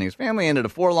accused of threatening his family ended a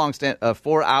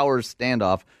 4-hour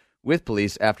standoff with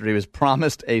police after he was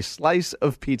promised a slice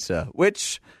of pizza,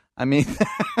 which, I mean,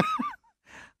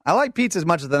 I like pizza as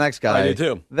much as the next guy. I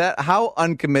do, too. How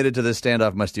uncommitted to this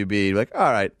standoff must you be? Like, all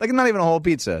right, like not even a whole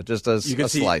pizza, just a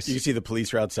slice. You can see the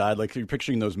police are outside. Like, you're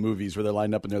picturing those movies where they're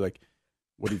lined up and they're like,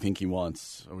 what do you think he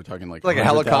wants? Are we talking like a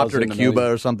helicopter to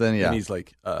Cuba or something? Yeah. And he's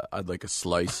like, I'd like a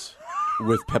slice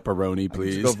with pepperoni,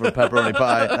 please. Let's go for pepperoni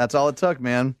pie. That's all it took,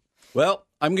 man. Well,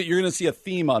 you're going to see a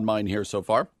theme on mine here so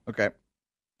far. Okay.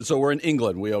 So we're in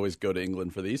England. We always go to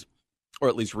England for these, or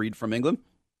at least read from England.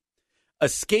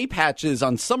 Escape hatches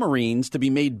on submarines to be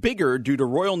made bigger due to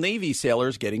Royal Navy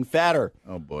sailors getting fatter.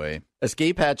 Oh, boy.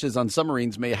 Escape hatches on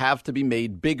submarines may have to be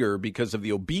made bigger because of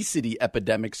the obesity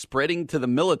epidemic spreading to the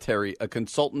military, a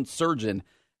consultant surgeon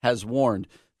has warned.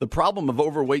 The problem of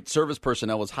overweight service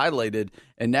personnel was highlighted,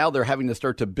 and now they're having to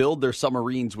start to build their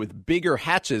submarines with bigger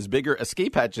hatches, bigger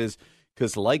escape hatches,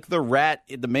 because like the rat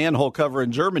in the manhole cover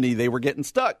in Germany, they were getting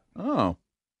stuck. Oh.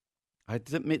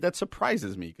 That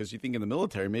surprises me because you think in the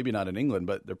military, maybe not in England,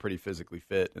 but they're pretty physically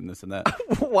fit and this and that.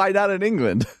 Why not in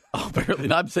England? Oh, apparently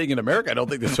not. I'm saying in America, I don't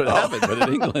think this would happen, but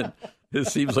in England,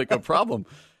 this seems like a problem.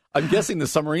 I'm guessing the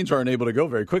submarines aren't able to go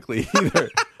very quickly either.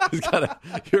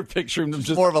 You're picturing them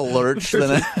just more of a lurch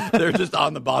than they're just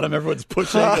on the bottom. Everyone's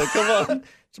pushing. Like, come on.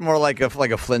 It's more like a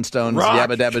Flintstones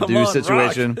Yabba Dabba Doo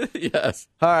situation. Yes.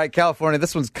 All right, California.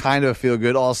 This one's kind of feel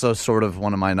good. Also, sort of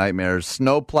one of my nightmares.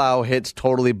 Snowplow hits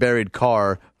totally buried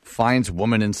car, finds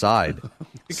woman inside.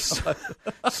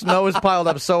 Snow is piled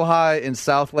up so high in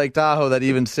South Lake Tahoe that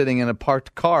even sitting in a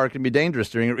parked car can be dangerous.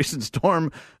 During a recent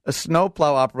storm, a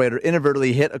snowplow operator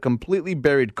inadvertently hit a completely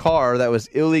buried car that was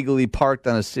illegally parked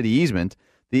on a city easement.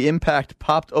 The impact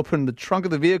popped open the trunk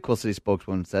of the vehicle, city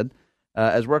spokeswoman said.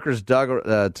 As workers dug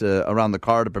around the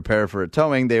car to prepare for a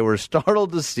towing, they were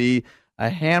startled to see a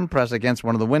hand press against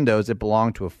one of the windows. It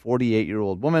belonged to a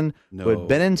 48-year-old woman who had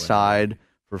been inside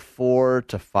for 4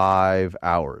 to 5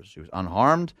 hours. She was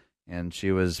unharmed, and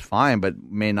she was fine, but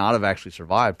may not have actually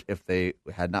survived if they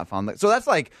had not found that. So that's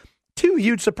like two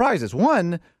huge surprises.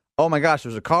 One, oh my gosh,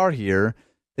 there's a car here.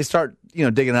 They start,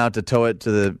 digging out to tow it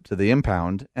to the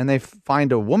impound, and they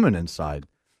find a woman inside.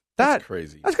 That's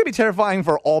crazy. That's going to be terrifying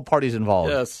for all parties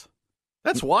involved. Yes.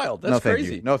 That's wild. That's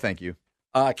crazy. No, thank you.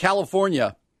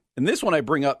 California. And this one I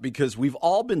bring up because we've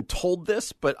all been told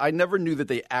this, but I never knew that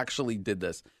they actually did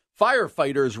this.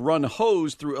 Firefighters run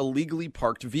hose through a legally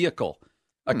parked vehicle.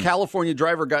 A California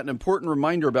driver got an important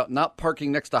reminder about not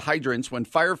parking next to hydrants when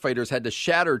firefighters had to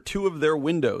shatter 2 of their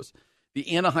windows.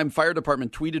 The Anaheim Fire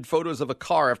Department tweeted photos of a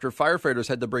car after firefighters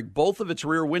had to break both of its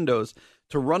rear windows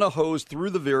to run a hose through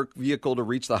the vehicle to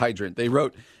reach the hydrant. They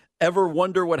wrote, "Ever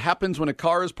wonder what happens when a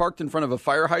car is parked in front of a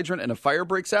fire hydrant and a fire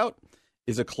breaks out?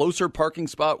 Is a closer parking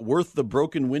spot worth the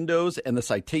broken windows and the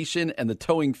citation and the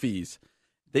towing fees?"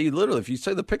 They literally, if you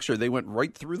see the picture, they went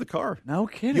right through the car. No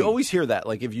kidding. You always hear that.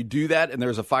 Like if you do that and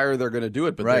there's a fire, they're going to do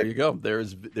it. But Right. there you go. There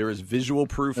is visual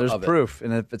proof of it. There's proof,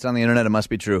 and if it's on the internet, it must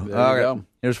be true. There you go.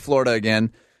 Here's Florida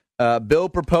again. Bill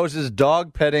proposes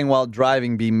dog petting while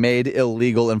driving be made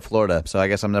illegal in Florida. So I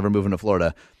guess I'm never moving to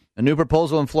Florida. A new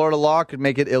proposal in Florida law could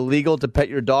make it illegal to pet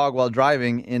your dog while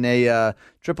driving. In a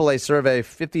AAA survey,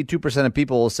 52% of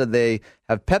people said they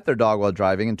have pet their dog while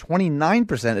driving, and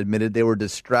 29% admitted they were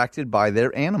distracted by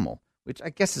their animal, which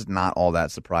I guess is not all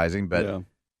that surprising, but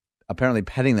apparently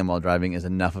petting them while driving is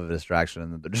enough of a distraction,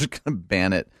 and they're just going to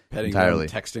ban it entirely.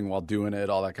 Them, texting while doing it,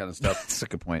 all that kind of stuff. That's a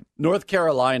good point. North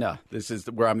Carolina. This is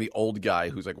where I'm the old guy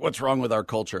who's like, what's wrong with our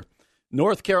culture?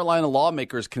 North Carolina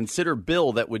lawmakers consider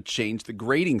bill that would change the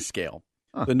grading scale.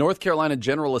 The North Carolina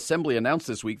General Assembly announced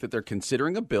this week that they're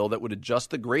considering a bill that would adjust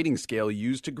the grading scale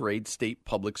used to grade state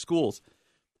public schools.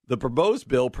 The proposed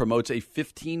bill promotes a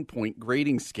 15-point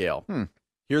grading scale.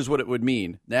 Here's what it would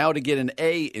mean. Now, to get an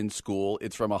A in school,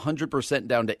 it's from 100%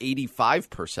 down to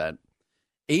 85%.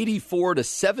 84 to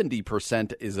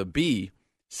 70% is a B.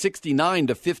 69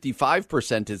 to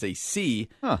 55% is a C.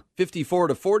 54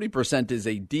 to 40% is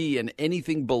a D. And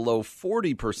anything below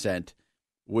 40%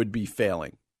 would be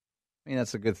failing. I mean,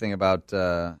 that's a good thing about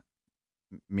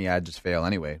me. I just fail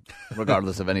anyway,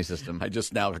 regardless of any system. I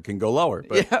just now can go lower.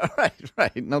 But yeah,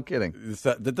 right. No kidding.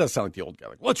 That does sound like the old guy.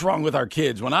 Like, what's wrong with our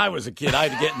kids? When I was a kid, I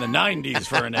had to get in the 90s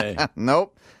for an A.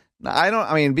 Nope. Being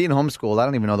homeschooled, I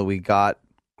don't even know that we got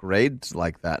grades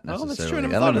like that necessarily. That's true.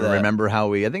 I don't even remember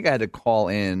how I think I had to call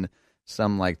in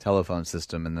some like telephone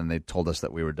system, and then they told us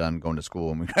that we were done going to school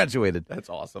when we graduated. That's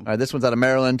awesome. All right, this one's out of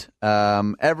Maryland.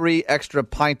 Every extra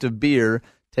pint of beer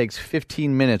takes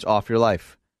 15 minutes off your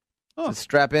life. So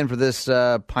strap in for this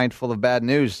pint full of bad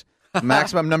news. The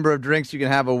maximum number of drinks you can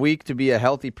have a week to be a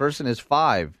healthy person is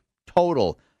 5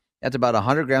 total. That's about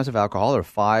 100 grams of alcohol or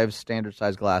 5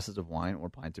 standard-sized glasses of wine or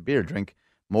pints of beer. Drink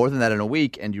more than that in a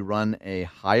week, and you run a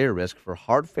higher risk for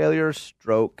heart failure,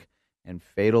 stroke, and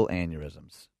fatal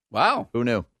aneurysms. Wow. Who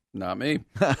knew? Not me.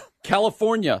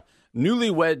 California.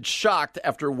 Newlywed shocked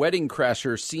after wedding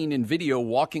crasher seen in video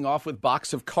walking off with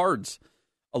box of cards.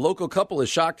 A local couple is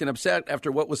shocked and upset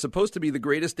after what was supposed to be the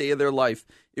greatest day of their life.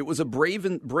 It was a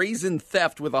brazen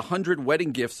theft with 100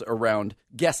 wedding guests around.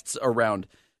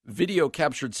 Video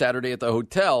captured Saturday at the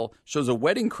hotel shows a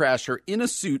wedding crasher in a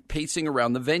suit pacing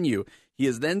around the venue. He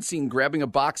is then seen grabbing a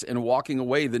box and walking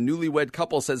away. The newlywed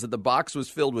couple says that the box was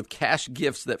filled with cash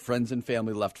gifts that friends and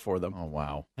family left for them. Oh,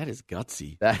 wow. That is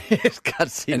gutsy. That is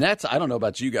gutsy. And I don't know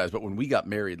about you guys, but when we got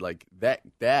married, like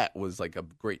that was like a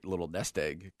great little nest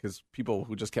egg because people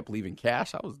who just kept leaving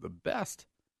cash, that was the best.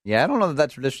 Yeah, I don't know that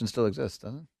tradition still exists,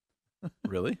 does it?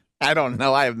 Really? I don't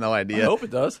know. I have no idea. I hope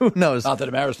it does. Who knows? Not that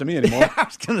it matters to me anymore. Yeah, I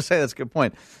was going to say that's a good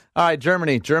point. All right,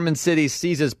 Germany. German city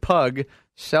seizes pug,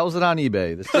 sells it on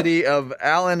eBay. The city of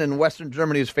Allen in Western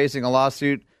Germany is facing a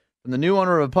lawsuit from the new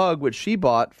owner of a pug, which she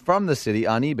bought from the city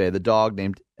on eBay. The dog,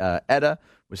 named Edda,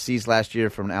 was seized last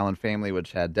year from an Allen family,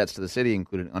 which had debts to the city,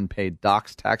 including unpaid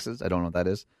docks taxes. I don't know what that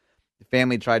is. The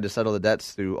family tried to settle the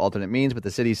debts through alternate means, but the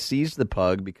city seized the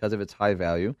pug because of its high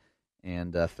value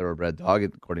and thoroughbred dog,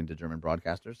 according to German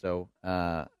broadcasters. So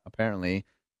apparently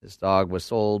this dog was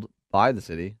sold by the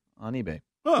city on eBay.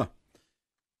 Huh.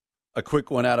 A quick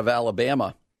one out of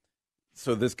Alabama.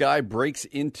 So this guy breaks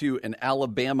into an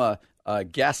Alabama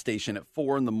gas station at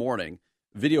 4 a.m.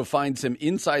 Video finds him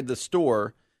inside the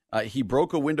store. He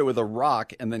broke a window with a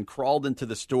rock and then crawled into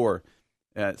the store.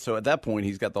 So at that point,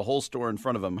 he's got the whole store in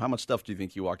front of him. How much stuff do you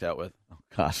think he walked out with? Oh,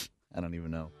 gosh. I don't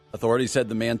even know. Authorities said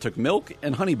the man took milk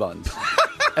and honey buns.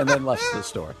 and then left the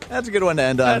store. That's a good one to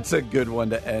end on. That's a good one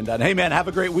to end on. Hey, man, have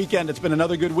a great weekend. It's been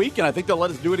another good week, and I think they'll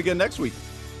let us do it again next week.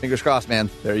 Fingers crossed, man.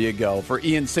 There you go. For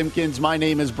Ian Simpkins, my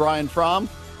name is Brian Fromm.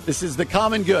 This is The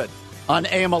Common Good on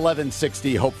AM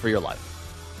 1160. Hope for your life.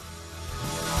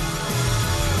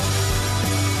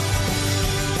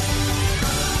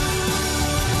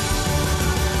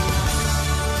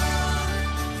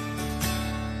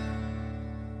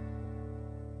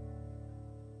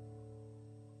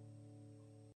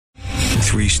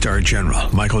 Three-star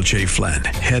General Michael J. Flynn,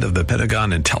 head of the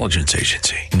Pentagon Intelligence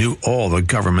Agency, knew all the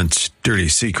government's dirty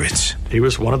secrets. He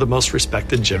was one of the most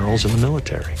respected generals in the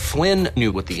military. Flynn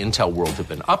knew what the intel world had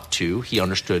been up to. He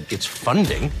understood its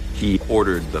funding. He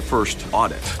ordered the first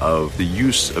audit of the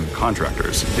use of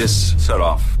contractors. This set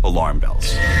off alarm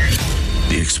bells.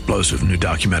 The explosive new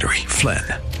documentary, Flynn,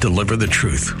 Deliver the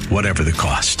Truth, Whatever the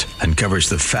Cost, uncovers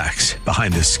the facts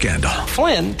behind this scandal.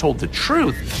 Flynn told the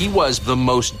truth. He was the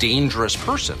most dangerous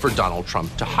person for Donald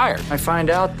Trump to hire. I find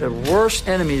out the worst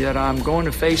enemy that I'm going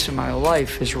to face in my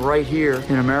life is right here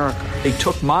in America. They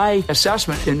took my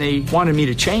assessment and they wanted me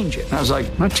to change it. And I was like,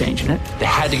 I'm not changing it. They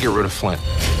had to get rid of Flynn.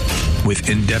 With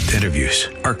in-depth interviews,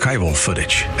 archival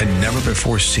footage, and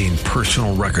never-before-seen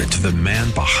personal records of the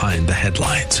man behind the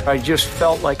headlines. I just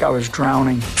felt like I was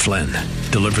drowning. Flynn,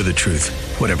 Deliver the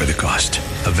Truth, Whatever the Cost.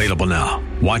 Available now.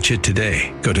 Watch it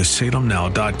today. Go to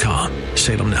salemnow.com.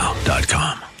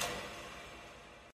 salemnow.com.